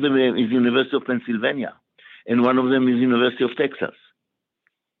one of them is University of Pennsylvania, and one of them is University of Texas.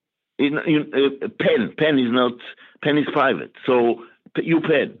 Penn is private. So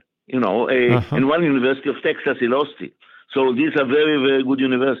UPenn, and one University of Texas in Austin. So these are very, very good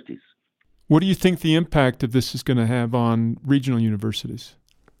universities. What do you think the impact of this is going to have on regional universities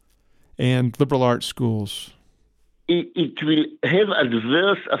and liberal arts schools? It will have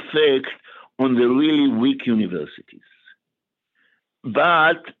adverse effect on the really weak universities.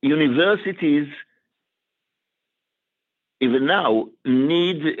 But universities, even now,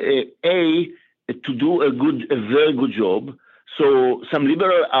 need to do a very good job. So some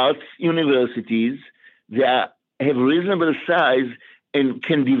liberal arts universities, they have reasonable size and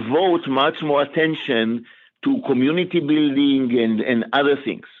can devote much more attention to community building and other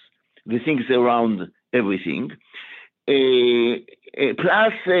things, the things around everything.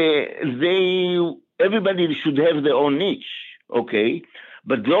 Plus, everybody should have their own niche, okay?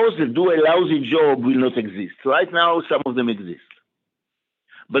 But those that do a lousy job will not exist. Right now, some of them exist.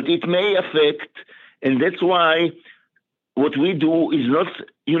 But it may affect, and that's why what we do is not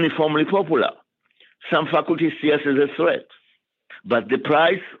uniformly popular. Some faculties see us as a threat. But the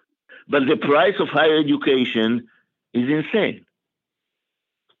price of higher education is insane.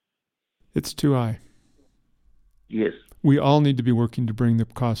 It's too high. Yes. We all need to be working to bring the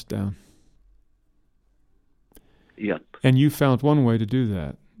cost down. Yep. And you found one way to do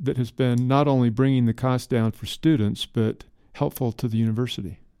that has been not only bringing the cost down for students, but helpful to the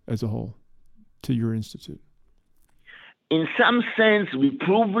university as a whole, to your institute. In some sense, we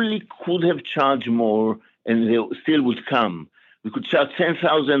probably could have charged more, and they still would come. We could charge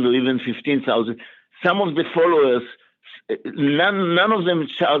 10,000 or even 15,000. Some of the followers, none of them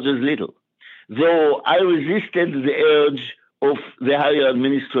charges little. Though I resisted the urge of the higher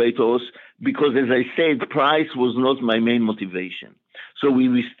administrators because, as I said, price was not my main motivation. So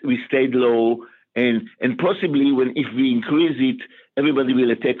we stayed low, and possibly if we increase it, everybody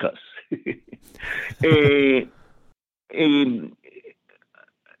will attack us.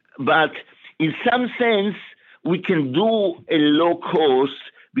 But in some sense, we can do a low cost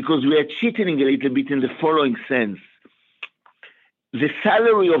because we are cheating a little bit in the following sense. The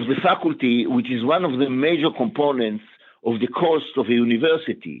salary of the faculty, which is one of the major components of the cost of a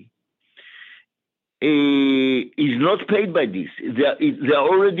university, is not paid by this. They are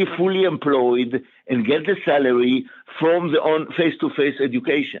already fully employed and get the salary from the face-to-face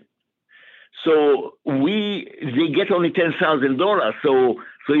education. So they get only $10,000. So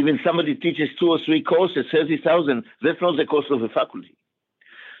even somebody teaches 2 or 3 courses, $30,000. That's not the cost of a faculty.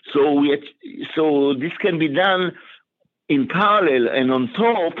 So this can be done in parallel and on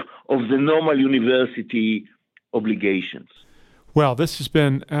top of the normal university obligations. Well, this has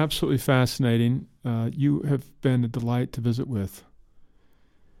been absolutely fascinating. You have been a delight to visit with.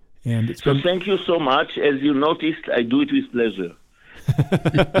 And thank you so much. As you noticed, I do it with pleasure.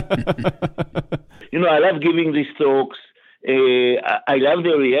 I love giving these talks. I love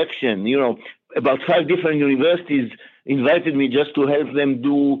the reaction. About 5 different universities invited me just to help them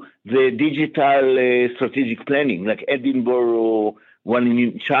do the digital strategic planning, like Edinburgh, one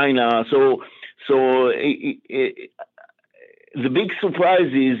in China. So the big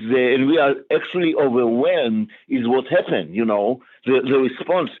surprise is, and we are actually overwhelmed, is what happened. The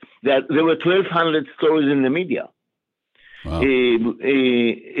response. There were 1,200 stories in the media. Wow.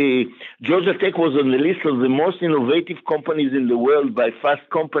 Georgia Tech was on the list of the most innovative companies in the world by Fast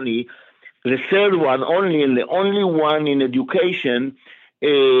Company, the third one only, and the only one in education,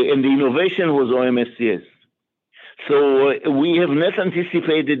 and the innovation was OMSCS. So we have not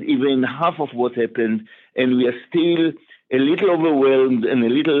anticipated even half of what happened, and we are still a little overwhelmed and a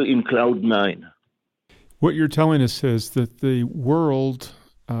little in cloud 9. What you're telling us is that the world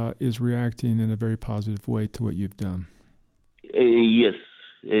is reacting in a very positive way to what you've done. Yes.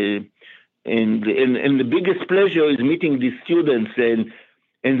 And the biggest pleasure is meeting these students, and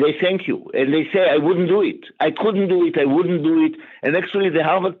And they thank you. And they say, I wouldn't do it. I couldn't do it. I wouldn't do it. And actually, the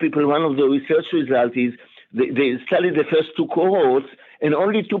Harvard people, one of the research results is they studied the first two cohorts, and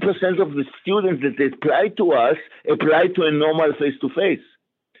only 2% of the students that applied to us applied to a normal face-to-face.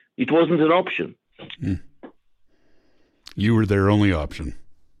 It wasn't an option. You were their only option.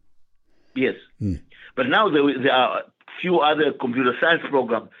 Yes. But now there are a few other computer science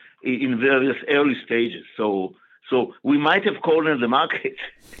programs in various early stages. So we might have cornered the market.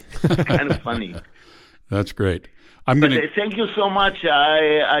 It's kind of funny. That's great. Thank you so much.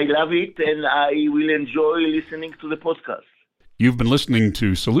 I love it, and I will enjoy listening to the podcast. You've been listening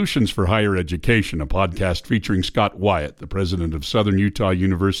to Solutions for Higher Education, a podcast featuring Scott Wyatt, the president of Southern Utah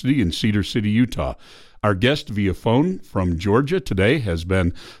University in Cedar City, Utah. Our guest via phone from Georgia today has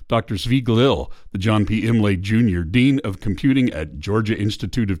been Dr. Zvi Galil, the John P. Imlay Jr. Dean of Computing at Georgia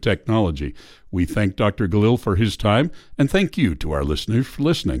Institute of Technology. We thank Dr. Galil for his time, and thank you to our listeners for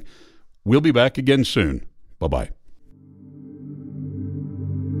listening. We'll be back again soon. Bye-bye.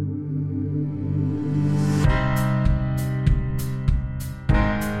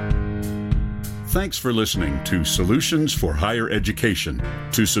 Thanks for listening to Solutions for Higher Education.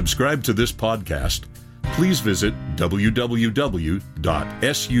 To subscribe to this podcast, please visit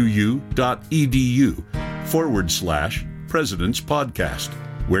www.suu.edu/President's Podcast,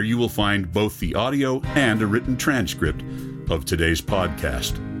 where you will find both the audio and a written transcript of today's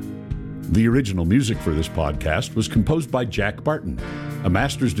podcast. The original music for this podcast was composed by Jack Barton, a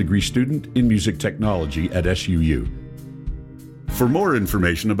master's degree student in music technology at SUU. For more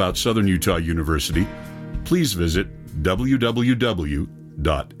information about Southern Utah University, please visit www.suu.edu.